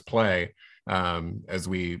addition to his play, as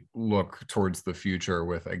we look towards the future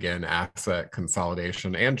with, again, asset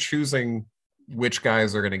consolidation and choosing which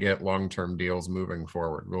guys are going to get long-term deals moving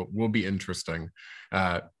forward. Will be interesting.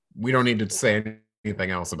 We don't need to say anything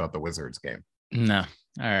else about the Wizards game. No.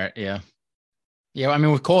 All right. Yeah. I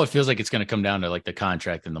mean, with Cole, it feels like it's going to come down to like the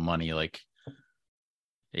contract and the money. Like,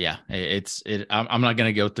 yeah, I'm not going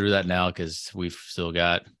to go through that now because we've still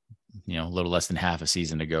got, a little less than half a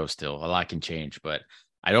season to go still. A lot can change, but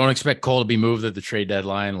I don't expect Cole to be moved at the trade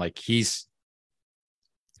deadline. Like he's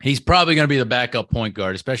probably going to be the backup point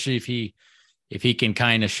guard, especially if he can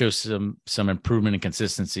kind of show some improvement and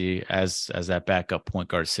consistency as that backup point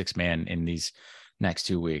guard six man in these next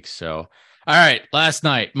 2 weeks. So, all right, last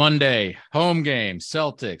night, Monday, home game,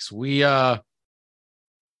 Celtics.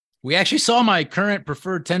 We actually saw my current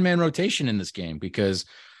preferred 10-man rotation in this game because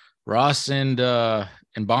Ross and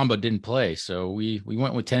Bamba didn't play. So we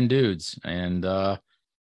went with 10 dudes, and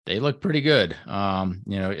they looked pretty good.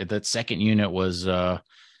 That second unit was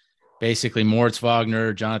basically Moritz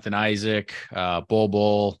Wagner, Jonathan Isaac,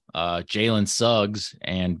 Bol, Jalen Suggs,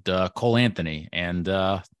 and Cole Anthony. And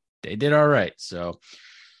they did all right. So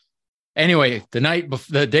anyway,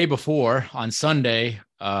 the day before on Sunday,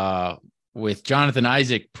 with Jonathan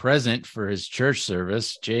Isaac present for his church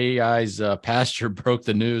service, J.I.'s pastor broke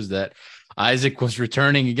the news that Isaac was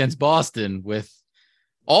returning against Boston with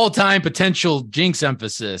all-time potential jinx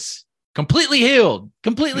emphasis, completely healed.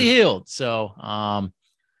 So,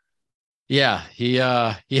 he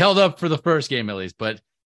held up for the first game at least, but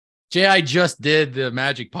J.I. just did the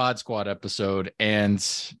Magic Pod Squad episode, and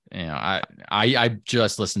I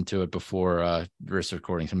just listened to it before this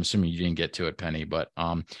recording. So I'm assuming you didn't get to it, Penny, but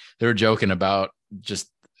they were joking about just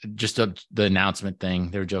the announcement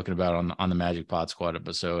thing. They were joking about on the Magic Pod Squad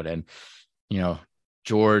episode, and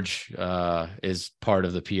George is part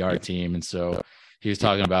of the PR team, and so he was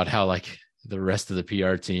talking about how like the rest of the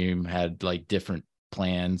PR team had like different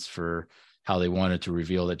plans for how they wanted to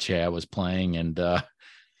reveal that Chad was playing, and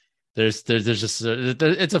there's just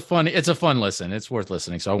it's a fun listen. It's worth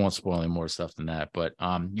listening. So I won't spoil any more stuff than that. But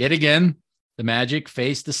yet again, the Magic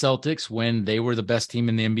faced the Celtics when they were the best team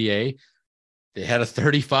in the NBA. They had a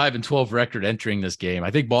 35-12 record entering this game.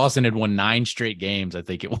 I think Boston had won 9 straight games. I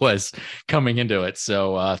think it was coming into it.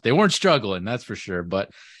 So they weren't struggling, that's for sure. But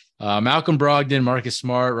Malcolm Brogdon, Marcus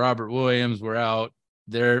Smart, Robert Williams were out.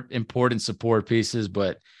 They're important support pieces,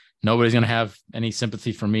 but nobody's going to have any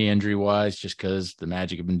sympathy for me injury wise, just because the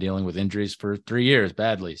Magic have been dealing with injuries for 3 years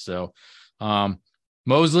badly. So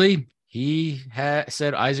Mosley, he had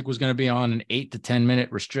said Isaac was going to be on an 8 to 10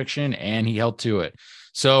 minute restriction, and he held to it.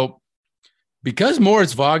 So because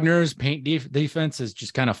Moritz Wagner's paint defense has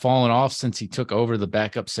just kind of fallen off since he took over the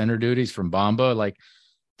backup center duties from Bamba, like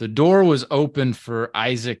the door was open for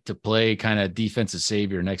Isaac to play kind of defensive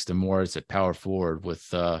savior next to Moritz at power forward with,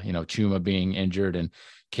 Chuma being injured and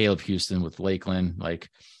Caleb Houston with Lakeland. Like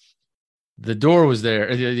the door was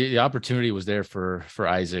there. The opportunity was there for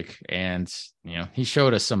Isaac. And, he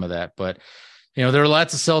showed us some of that, but there were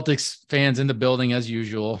lots of Celtics fans in the building as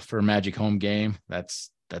usual for a Magic home game. That's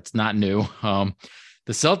not new. The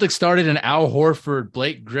Celtics started an Al Horford,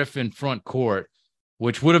 Blake Griffin front court,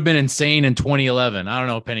 which would have been insane in 2011. I don't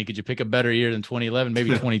know, Penny, could you pick a better year than 2011? Maybe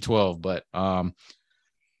 2012. But, I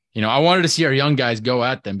wanted to see our young guys go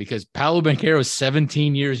at them because Paolo Banchero is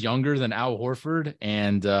 17 years younger than Al Horford.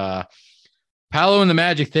 And Paolo and the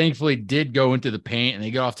Magic thankfully did go into the paint, and they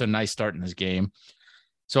got off to a nice start in this game.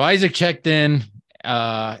 So Isaac checked in,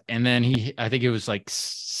 and then I think it was like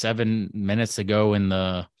 7 minutes ago in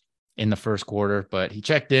the first quarter, but he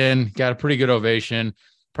checked in, got a pretty good ovation.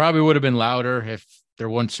 Probably would have been louder if there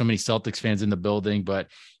weren't so many Celtics fans in the building, but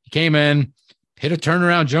he came in, hit a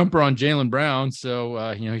turnaround jumper on Jaylen Brown.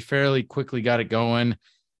 So, he fairly quickly got it going.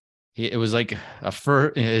 It was like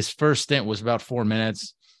his first stint was about 4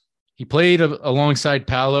 minutes. He played alongside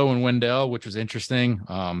Paolo and Wendell, which was interesting.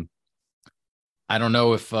 I don't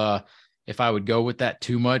know if I would go with that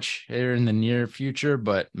too much here in the near future,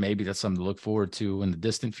 but maybe that's something to look forward to in the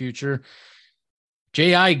distant future.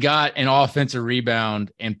 J.I. got an offensive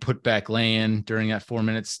rebound and put back lay-in during that 4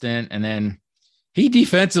 minute stint. And then he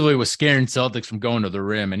defensively was scaring Celtics from going to the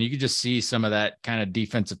rim. And you could just see some of that kind of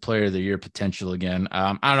defensive player of the year potential again.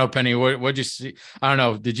 I don't know, Penny, what'd you see? I don't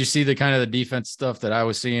know. Did you see the kind of the defense stuff that I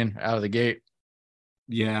was seeing out of the gate?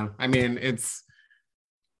 Yeah. I mean, it's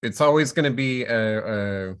always going to be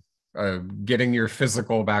getting your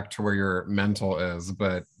physical back to where your mental is,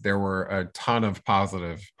 but there were a ton of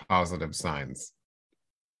positive signs.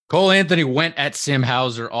 Cole Anthony went at Sam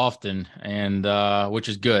Hauser often, and which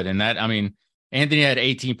is good. And that, I mean, Anthony had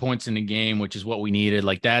 18 points in the game, which is what we needed.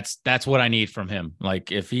 Like that's what I need from him.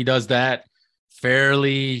 Like if he does that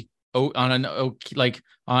fairly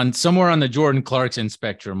on somewhere on the Jordan Clarkson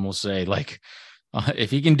spectrum, we'll say, like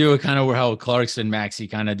if he can do it kind of how Clarkson, Maxey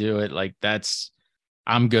kind of do it, like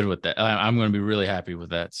I'm good with that. I'm going to be really happy with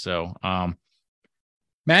that. So,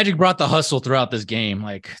 Magic brought the hustle throughout this game.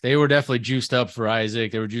 Like they were definitely juiced up for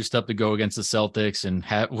Isaac. They were juiced up to go against the Celtics, and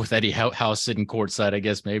with Eddie House sitting courtside, I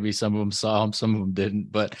guess maybe some of them saw him, some of them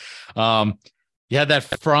didn't. But you had that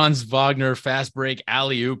Franz Wagner fast break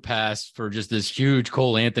alley-oop pass for just this huge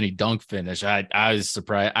Cole Anthony dunk finish. I was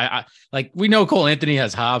surprised. I like, we know Cole Anthony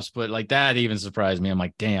has hops, but like that even surprised me. I'm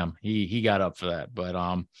like, damn, he got up for that. But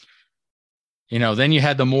then you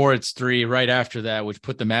had the Moritz three right after that, which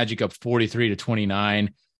put the Magic up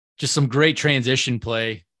 43-29. Just some great transition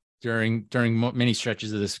play during many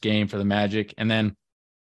stretches of this game for the Magic. And then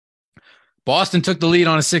Boston took the lead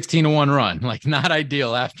on a 16-1 run. Like not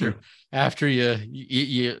ideal after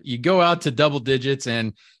you go out to double digits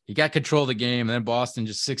and you got control of the game. And then Boston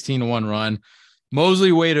just 16-1 run.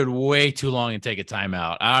 Mosley waited way too long to take a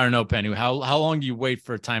timeout. I don't know, Penny. How long do you wait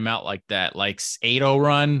for a timeout like that? Like 8-0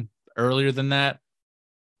 run? Earlier than that?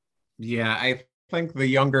 Yeah, I think the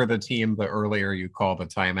younger the team, the earlier you call the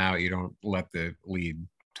timeout. You don't let the lead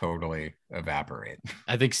totally evaporate.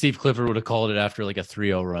 I think Steve Clifford would have called it after like a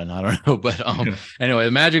 3-0 run. I don't know. But anyway,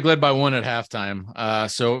 the Magic led by 1 at halftime.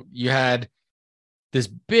 So you had this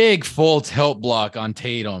big Fultz help block on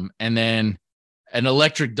Tatum, and then an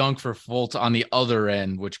electric dunk for Fultz on the other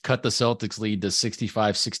end, which cut the Celtics lead to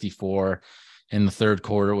 65-64. In the third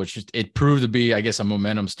quarter, which it proved to be, I guess, a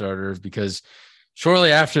momentum starter, because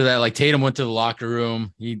shortly after that, like Tatum went to the locker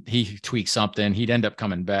room, he tweaked something, he'd end up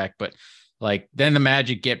coming back. But like then the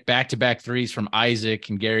Magic get back-to-back threes from Isaac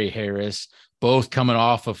and Gary Harris, both coming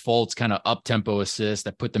off of Fultz kind of up-tempo assist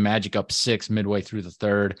that put the Magic up 6 midway through the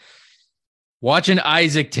third. Watching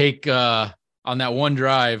Isaac take on that one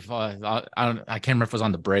drive, I can't remember if it was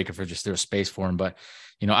on the break or if just there was space for him, but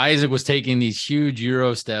Isaac was taking these huge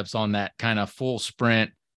Euro steps on that kind of full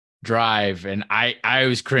sprint drive. And I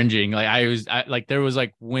was cringing. Like there was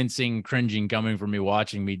like wincing, cringing coming from me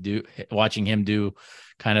watching him do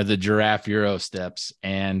kind of the giraffe Euro steps.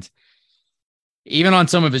 And even on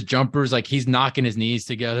some of his jumpers, like he's knocking his knees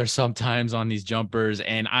together sometimes on these jumpers.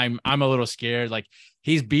 And I'm a little scared. Like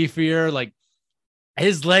he's beefier. Like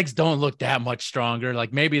his legs don't look that much stronger.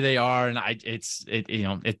 Like maybe they are. And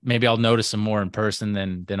maybe I'll notice some more in person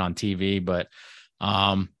than on TV, but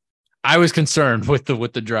I was concerned with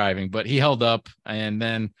the driving, but he held up. And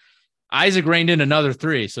then Isaac reined in another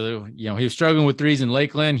three. So, he was struggling with threes in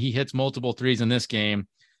Lakeland. He hits multiple threes in this game.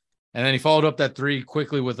 And then he followed up that three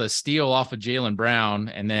quickly with a steal off of Jaylen Brown.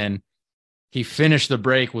 And then he finished the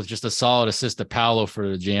break with just a solid assist to Paolo for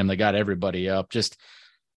the jam that got everybody up. Just,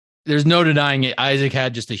 there's no denying it. Isaac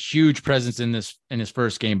had just a huge presence in his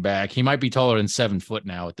first game back. He might be taller than 7 foot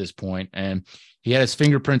now at this point, and he had his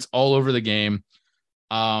fingerprints all over the game.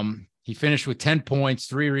 He finished with 10 points,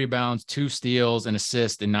 3 rebounds, 2 steals, and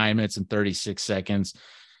assists in 9 minutes and 36 seconds.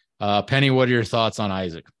 Penny, what are your thoughts on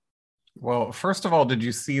Isaac? Well, first of all, did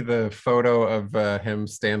you see the photo of him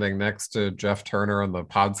standing next to Jeff Turner on the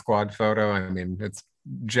Pod Squad photo? I mean,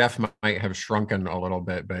 Jeff might have shrunken a little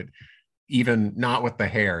bit, but even not with the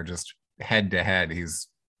hair, just head to head, he's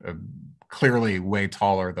clearly way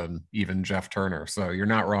taller than even Jeff Turner. So you're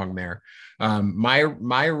not wrong there.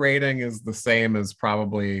 My rating is the same as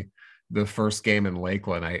probably the first game in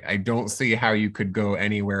Lakeland. I don't see how you could go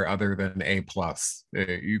anywhere other than A+.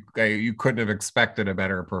 You couldn't have expected a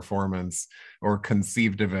better performance or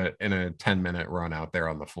conceived of it in a 10-minute run out there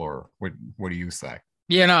on the floor. What do you say?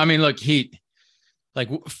 Yeah, no, I mean, look,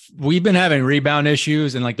 we've been having rebound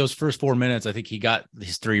issues, and like those first 4 minutes, I think he got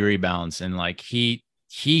his 3 rebounds, and like he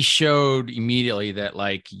showed immediately that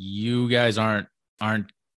like you guys aren't going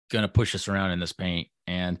to push us around in this paint,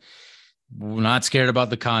 and we're not scared about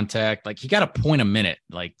the contact. Like he got a point a minute.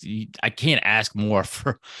 Like I can't ask more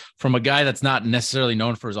from a guy that's not necessarily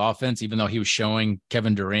known for his offense, even though he was showing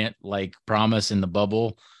Kevin Durant like promise in the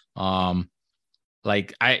bubble.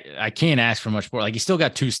 Like I can't ask for much more. Like he still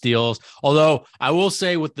got 2 steals. Although I will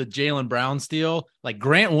say with the Jaylen Brown steal, like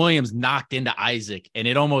Grant Williams knocked into Isaac and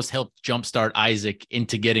it almost helped jumpstart Isaac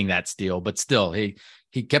into getting that steal. But still, he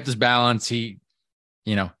kept his balance. He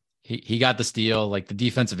got the steal. Like the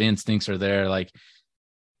defensive instincts are there. Like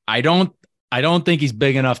I don't think he's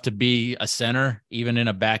big enough to be a center, even in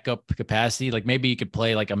a backup capacity. Like maybe he could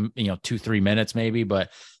play like 2-3 minutes maybe,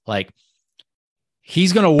 but like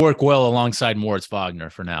he's going to work well alongside Moritz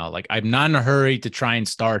Wagner for now. Like I'm not in a hurry to try and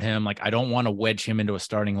start him. Like I don't want to wedge him into a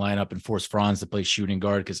starting lineup and force Franz to play shooting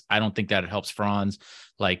guard, because I don't think that it helps Franz.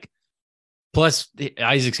 Like plus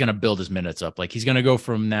Isaac's going to build his minutes up. Like he's going to go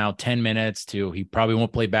from now 10 minutes to, he probably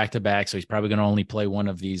won't play back to back. So he's probably going to only play one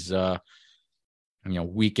of these,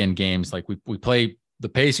 weekend games. Like we play the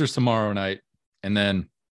Pacers tomorrow night, and then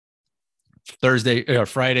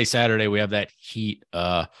Friday, Saturday, we have that Heat,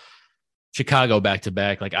 Chicago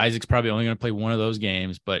back-to-back. Like Isaac's probably only going to play one of those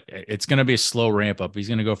games, but it's going to be a slow ramp up. He's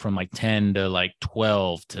going to go from like 10 to like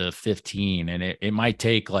 12 to 15. And it might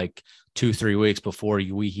take like 2-3 weeks before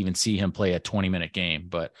we even see him play a 20-minute game.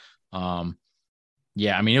 But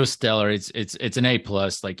yeah, I mean, it was stellar. It's an A+.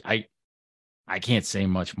 Like I can't say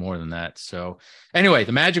much more than that. So anyway,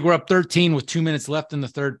 the Magic were up 13 with 2 minutes left in the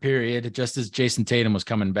third period, just as Jason Tatum was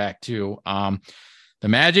coming back too. The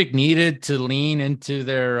Magic needed to lean into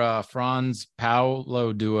their Franz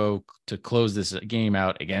Paolo duo to close this game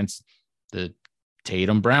out against the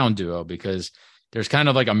Tatum Brown duo, because there's kind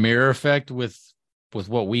of like a mirror effect with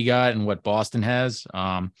what we got and what Boston has.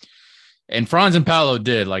 And Franz and Paolo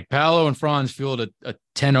did. Like Paolo and Franz fueled a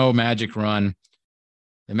 10-0 Magic run.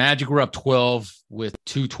 The Magic were up 12 with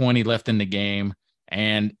 2:20 left in the game.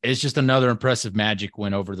 And it's just another impressive Magic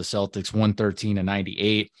win over the Celtics,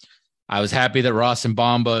 113-98. I was happy that Ross and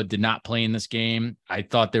Bamba did not play in this game. I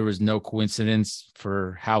thought there was no coincidence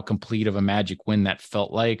for how complete of a Magic win that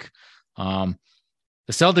felt like. The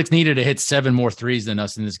Celtics needed to hit 7 more threes than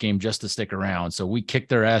us in this game just to stick around. So we kicked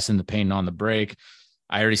their ass in the paint on the break.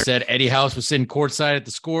 I already said Eddie House was sitting courtside at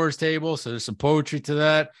the scorer's table, so there's some poetry to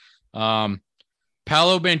that.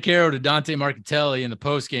 Paolo Banchero to Dante Marchitelli in the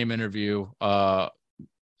post-game interview.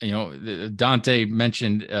 Dante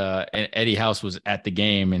mentioned Eddie House was at the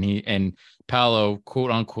game, and Paolo,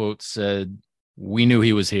 quote unquote, said, "We knew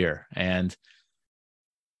he was here." And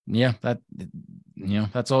yeah,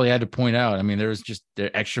 that's all he had to point out. I mean, there was just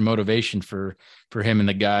the extra motivation for him and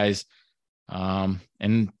the guys.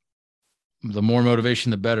 And the more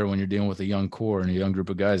motivation, the better when you're dealing with a young core and a young group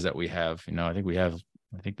of guys that we have.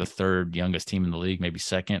 I think the third youngest team in the league, maybe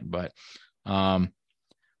second, but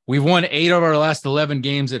we've won 8 of our last 11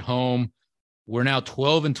 games at home. We're now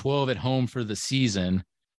 12-12 at home for the season.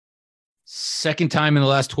 Second time in the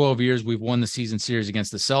last 12 years, we've won the season series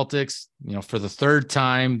against the Celtics. For the third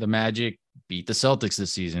time, the Magic beat the Celtics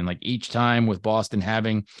this season. Like each time with Boston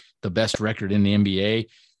having the best record in the NBA,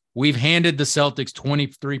 we've handed the Celtics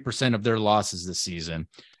 23% of their losses this season.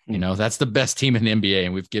 You know, that's the best team in the NBA,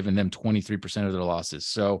 and we've given them 23% of their losses.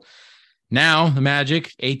 So now the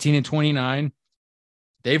Magic, 18-29,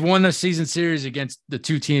 they've won the season series against the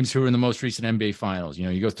two teams who are in the most recent NBA finals. You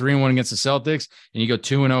know, you go 3-1 against the Celtics and you go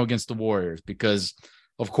 2-0 against the Warriors because,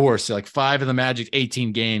 of course, like 5 of the Magic's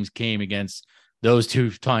 18 games came against those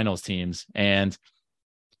two finals teams. And,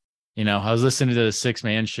 you know, I was listening to the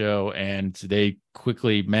 6-Man show and they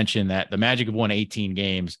quickly mentioned that the Magic have won 18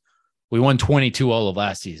 games. We won 22 all of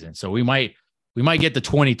last season. So we might get to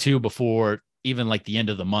 22 before even like the end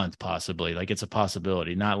of the month, possibly. Like it's a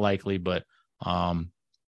possibility, not likely, but,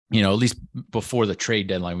 you know, at least before the trade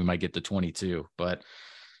deadline, we might get to 22. But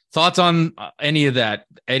thoughts on any of that?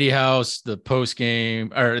 Eddie House, the post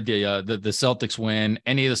game, or the Celtics win,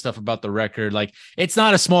 any of the stuff about the record? Like, it's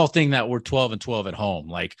not a small thing that we're 12-12 at home.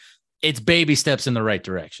 Like, it's baby steps in the right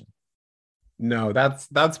direction. No,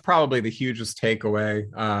 that's probably the hugest takeaway.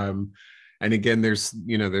 And again, there's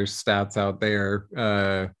stats out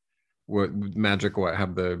there. What Magic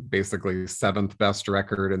have the basically 7th best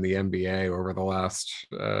record in the NBA over the last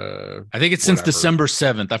I think it's since December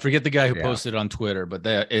 7th. I forget the guy who posted it on Twitter, but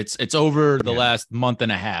it's over the last month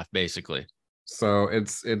and a half basically. So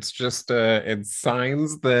it's just it's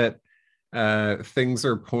signs that things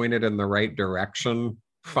are pointed in the right direction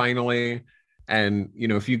finally. And you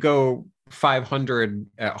know, if you go 500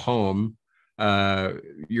 at home,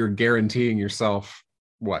 you're guaranteeing yourself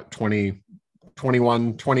 20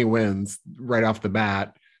 wins right off the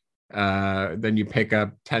bat. Then you pick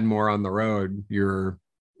up 10 more on the road, you're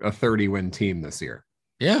a 30-win team this year.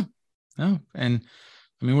 Yeah. No, and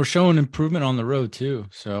I mean, we're showing improvement on the road too.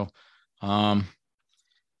 So yeah,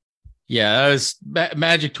 that was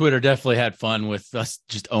Magic Twitter definitely had fun with us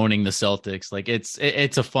just owning the Celtics. Like it's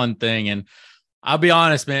a fun thing. And I'll be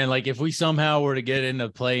honest, man, like if we somehow were to get into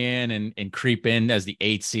play in and creep in as the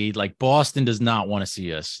 8th seed, like Boston does not want to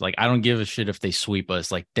see us. Like, I don't give a shit if they sweep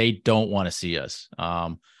us. Like, they don't want to see us.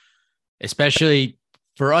 Especially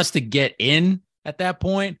for us to get in at that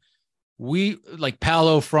point, we like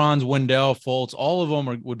Paolo, Franz, Wendell, Fultz, all of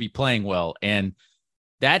them would be playing well. And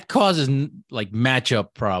that causes like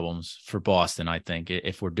matchup problems for Boston, I think,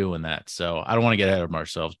 if we're doing that. So I don't want to get ahead of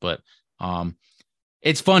ourselves, but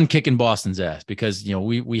it's fun kicking Boston's ass because, you know,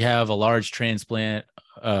 we have a large transplant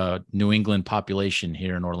New England population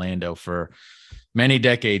here in Orlando for many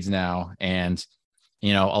decades now. And,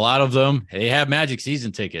 you know, a lot of them, they have Magic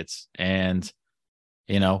season tickets and,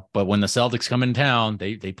 you know, but when the Celtics come in town,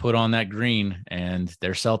 they put on that green and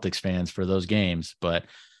they're Celtics fans for those games. But,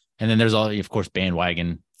 and then there's all, of course,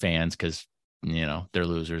 bandwagon fans because, you know, they're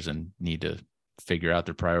losers and need to figure out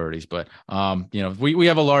their priorities. But you know, we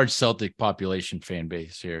have a large Celtic population fan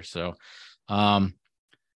base here. So we're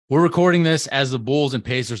recording this as the Bulls and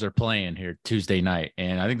Pacers are playing here Tuesday night.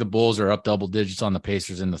 And I think the Bulls are up double digits on the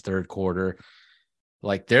Pacers in the third quarter.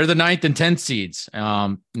 Like, they're the 9th and 10th seeds.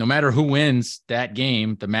 No matter who wins that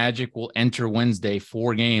game, the Magic will enter Wednesday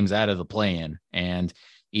 4 games out of the play-in. And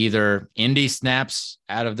either Indy snaps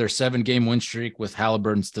out of their 7-game win streak with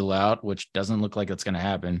Halliburton still out, which doesn't look like it's going to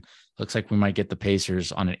happen. Looks like we might get the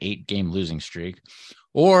Pacers on an 8-game losing streak,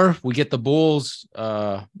 or we get the Bulls,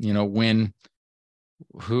 you know, win,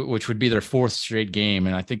 which would be their 4th straight game.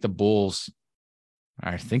 And I think the Bulls,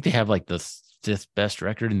 I think they have like the 5th best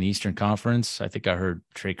record in the Eastern Conference. I think I heard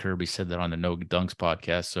Trey Kirby said that on the No Dunks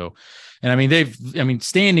podcast. So, and I mean,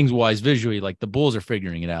 standings wise, visually, like the Bulls are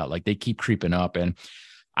figuring it out. Like they keep creeping up, and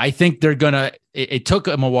I think they're it took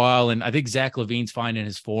them a while, and I think Zach LaVine's finding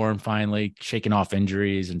his form, finally shaking off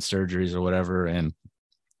injuries and surgeries or whatever. And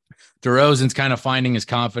DeRozan's kind of finding his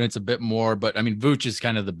confidence a bit more, but I mean, Vooch is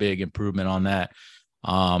kind of the big improvement on that.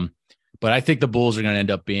 But I think the Bulls are going to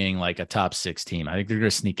end up being like a top 6 team. I think they're going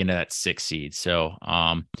to sneak into that 6th seed. So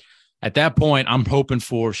at that point, I'm hoping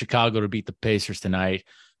for Chicago to beat the Pacers tonight.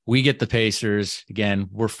 We get the Pacers. Again,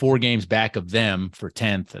 we're 4 games back of them for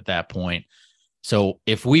 10th at that point. So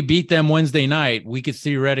if we beat them Wednesday night, we could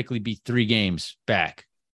theoretically be 3 games back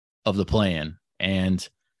of the play-in. And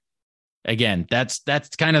again, that's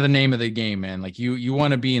kind of the name of the game, man. Like you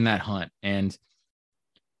want to be in that hunt, and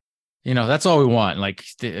you know, that's all we want. Like,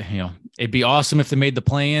 you know, it'd be awesome if they made the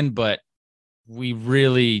play-in, but we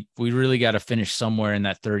really got to finish somewhere in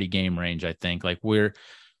that 30-game range. I think like we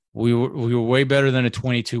were way better than a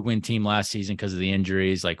 22-win team last season because of the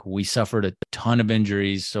injuries. Like, we suffered a ton of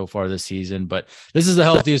injuries so far this season, but this is the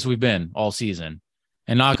healthiest we've been all season.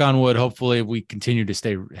 And knock on wood, hopefully we continue to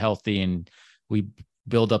stay healthy and we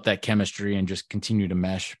build up that chemistry and just continue to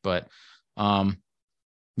mesh. But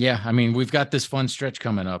yeah, I mean, we've got this fun stretch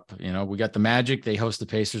coming up. You know, we got the Magic. They host the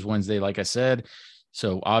Pacers Wednesday, like I said.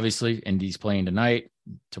 So obviously, Indy's playing tonight.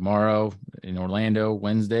 tomorrow in Orlando,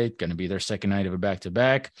 Wednesday, going to be their second night of a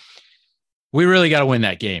back-to-back. We really got to win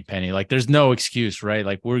that game, Penny. Like, there's no excuse, right?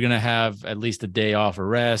 Like, we're going to have at least a day off or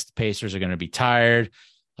rest. Pacers are going to be tired.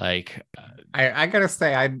 Like, I gotta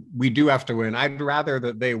say, we do have to win. I'd rather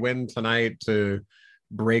that they win tonight to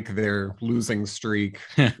break their losing streak.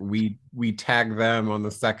 we tag them on the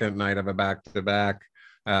second night of a back-to-back.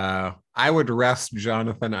 I would rest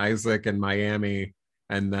Jonathan Isaac in Miami,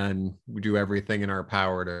 and then we do everything in our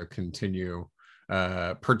power to continue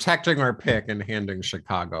protecting our pick and handing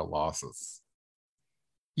Chicago losses.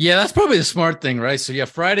 Yeah, that's probably the smart thing, right? So, yeah,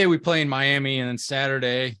 Friday we play in Miami, and then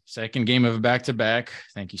Saturday, second game of a back-to-back.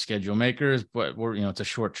 Thank you, schedule makers. But it's a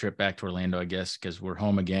short trip back to Orlando, I guess, because we're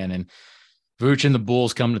home again. And Vooch and the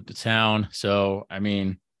Bulls come to town. So, I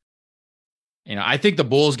mean, I think the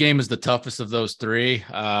Bulls game is the toughest of those three.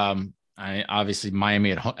 Obviously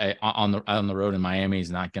Miami on the road in Miami is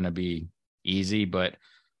not going to be easy, but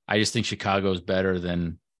I just think Chicago is better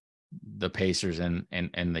than the Pacers and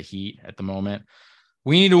the Heat at the moment.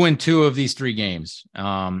 We need to win 2 of these 3 games,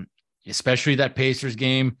 especially that Pacers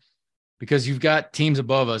game, because you've got teams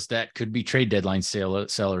above us that could be trade deadline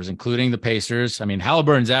sellers, including the Pacers. I mean,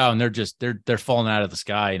 Halliburton's out, and they're falling out of the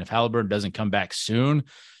sky. And if Halliburton doesn't come back soon,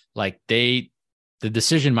 like the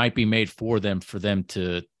decision might be made for them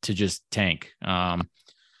to just tank.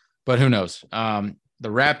 But who knows? The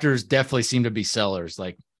Raptors definitely seem to be sellers.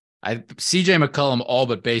 Like, CJ McCollum all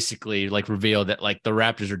but basically like revealed that like the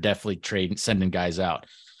Raptors are definitely sending guys out.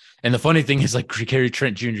 And the funny thing is, like, Gary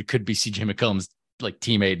Trent Jr. could be CJ McCollum's like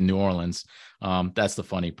teammate in New Orleans. That's the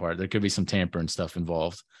funny part. There could be some tampering stuff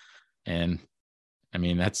involved. And I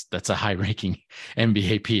mean, that's a high ranking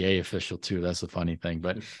NBA PA official too. That's the funny thing.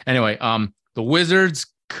 But anyway, the Wizards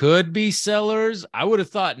could be sellers. I would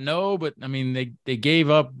have thought no, but I mean, they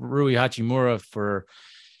gave up Rui Hachimura for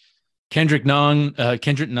Kendrick Nunn,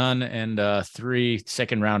 and 3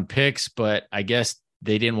 second-round picks, but I guess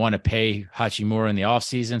they didn't want to pay Hachimura in the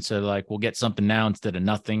offseason, so like, we'll get something now instead of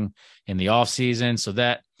nothing in the offseason. So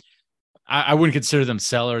that I wouldn't consider them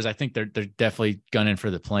sellers. I think they're definitely gunning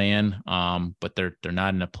for the play-in, but they're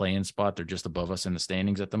not in a play-in spot. They're just above us in the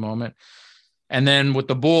standings at the moment. And then with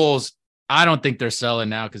the Bulls, I don't think they're selling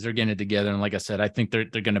now because they're getting it together. And like I said, I think they're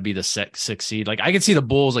going to be the 6th seed. Like, I could see the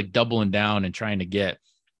Bulls like doubling down and trying to get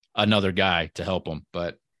another guy to help them.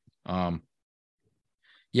 But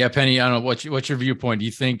yeah, Penny, I don't know what's your viewpoint. Do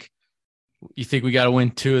you think we got to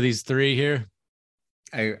win 2 of these 3 here?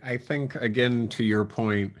 I think, again, to your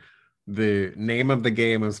point, the name of the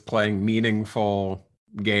game is playing meaningful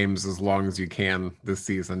games as long as you can this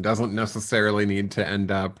season. Doesn't necessarily need to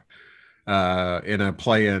end up in a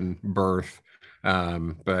play-in berth.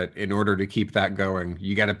 But in order to keep that going,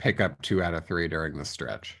 you got to pick up 2 out of 3 during the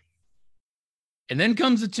stretch. And then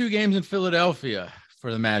comes the 2 games in Philadelphia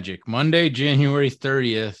for the Magic, Monday, January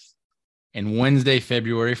 30th and Wednesday,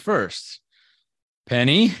 February 1st.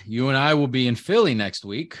 Penny, you and I will be in Philly next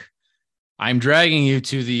week. I'm dragging you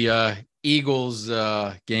to the Eagles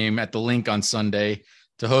game at the Link on Sunday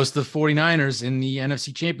to host the 49ers in the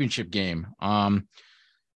NFC Championship game.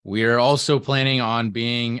 We are also planning on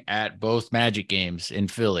being at both Magic games in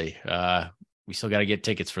Philly. We still got to get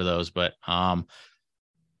tickets for those, but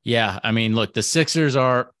yeah, I mean, look, the Sixers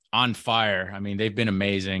are on fire. I mean, they've been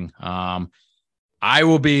amazing. I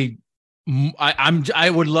would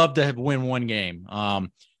love to win 1 game.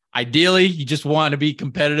 Ideally, you just want to be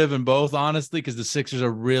competitive in both, honestly, because the Sixers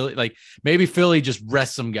are really like, maybe Philly just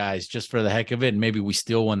rest some guys just for the heck of it, and maybe we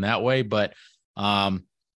still win that way. But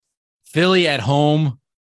Philly at home,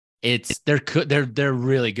 they're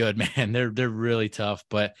really good, man. They're really tough.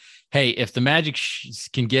 But hey, if the Magic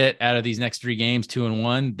can get out of these next 3 games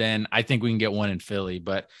 2-1, then I think we can get 1 in Philly.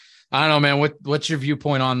 But I don't know, man. What's your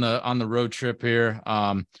viewpoint on the road trip here?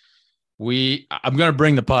 I'm going to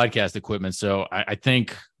bring the podcast equipment, so I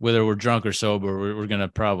think whether we're drunk or sober, we're going to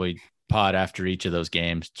probably pod after each of those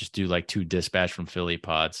games. Just do like 2 dispatch from Philly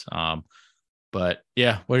pods. But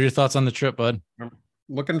yeah, what are your thoughts on the trip, bud?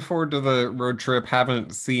 Looking forward to the road trip.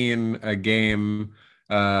 Haven't seen a game,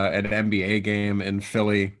 an NBA game in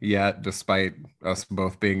Philly yet, despite us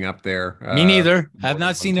both being up there. Me neither. Have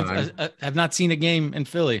not seen a game in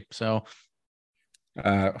Philly. So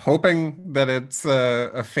hoping that it's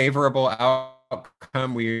a favorable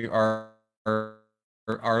outcome. We are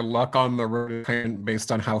our luck on the road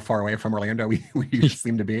based on how far away from Orlando we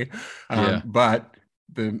seem to be. But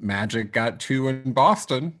the Magic got 2 in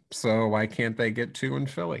Boston, so why can't they get 2 in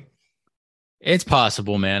Philly? It's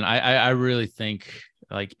possible, man. I really think,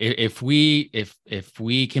 like, if we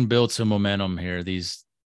can build some momentum here these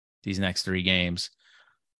next 3 games,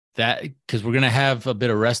 that because we're gonna have a bit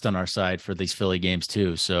of rest on our side for these Philly games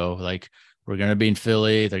too. So like we're gonna be in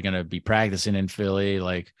Philly, they're gonna be practicing in Philly.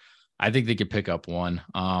 Like I think they could pick up one.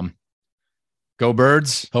 Go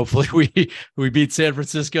Birds! Hopefully we beat San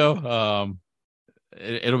Francisco.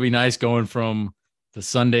 It'll be nice going from the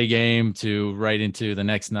Sunday game to right into the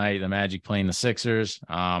next night, the Magic playing the Sixers.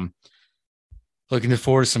 Looking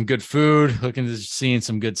forward to some good food, looking to seeing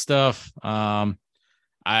some good stuff. I'm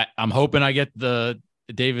hoping I get the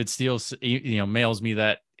David Steele, mails me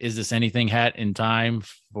that Is This Anything hat in time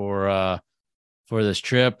for this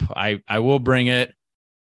trip. I will bring it.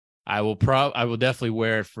 I will definitely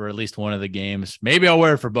wear it for at least one of the games. Maybe I'll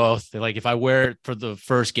wear it for both. Like if I wear it for the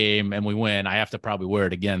first game and we win, I have to probably wear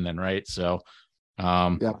it again then, right? So,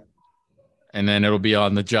 yeah. And then it'll be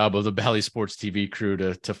on the job of the Bally Sports TV crew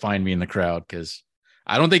to find me in the crowd, because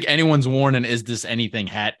I don't think anyone's worn an Is This Anything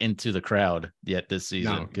hat into the crowd yet this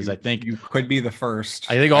season. Because I think you could be the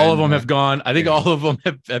first. I think all of them have gone. I think all of them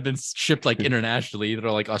have been shipped like internationally,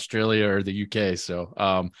 either like Australia or the UK.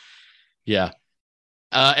 So, yeah.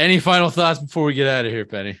 Any final thoughts before we get out of here,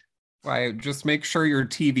 Penny? Right, just make sure your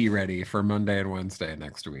TV ready for Monday and Wednesday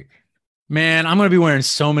next week. Man, I'm going to be wearing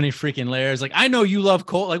so many freaking layers. Like, I know you love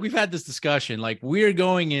cold. Like, we've had this discussion. Like, we're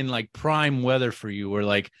going in like prime weather for you, where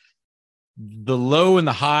like the low and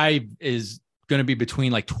the high is going to be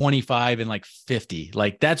between like 25 and like 50.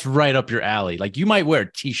 Like, that's right up your alley. Like, you might wear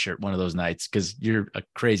a t-shirt one of those nights because you're a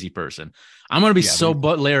crazy person. I'm going to be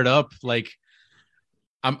butt layered up. Like,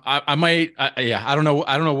 I might, I don't know.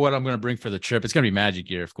 I don't know what I'm going to bring for the trip. It's going to be Magic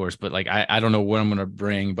gear, of course, but like, I don't know what I'm going to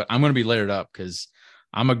bring, but I'm going to be layered up because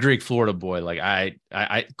I'm a Greek Florida boy. Like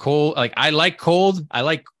I cold, like I like cold. I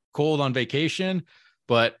like cold on vacation,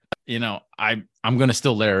 but I'm going to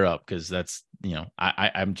still layer up because that's,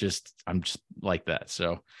 I'm just like that.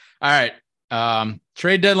 So, all right.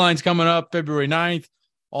 Trade deadline's coming up February 9th.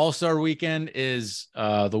 All-Star weekend is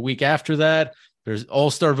the week after that. There's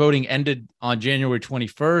All-Star voting ended on January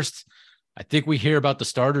 21st. I think we hear about the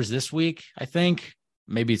starters this week. I think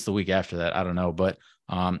maybe it's the week after that. I don't know, but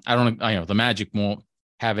the Magic won't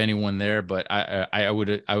have anyone there, but I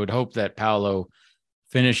would hope that Paolo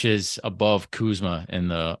finishes above Kuzma in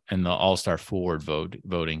the All-Star forward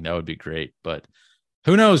voting. That would be great. But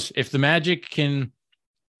who knows if the Magic can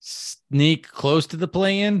sneak close to the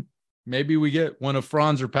play-in, maybe we get one of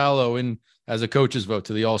Franz or Paolo in as a coach's vote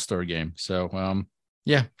to the All-Star game. So,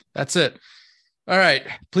 yeah, that's it. All right.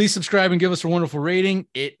 Please subscribe and give us a wonderful rating.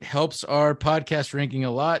 It helps our podcast ranking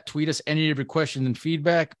a lot. Tweet us any of your questions and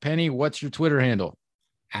feedback. Penny, what's your Twitter handle?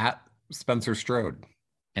 At Spencer Strode.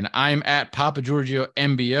 And I'm at Papa Giorgio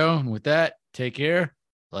MBO. And with that, take care.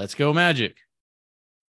 Let's go Magic.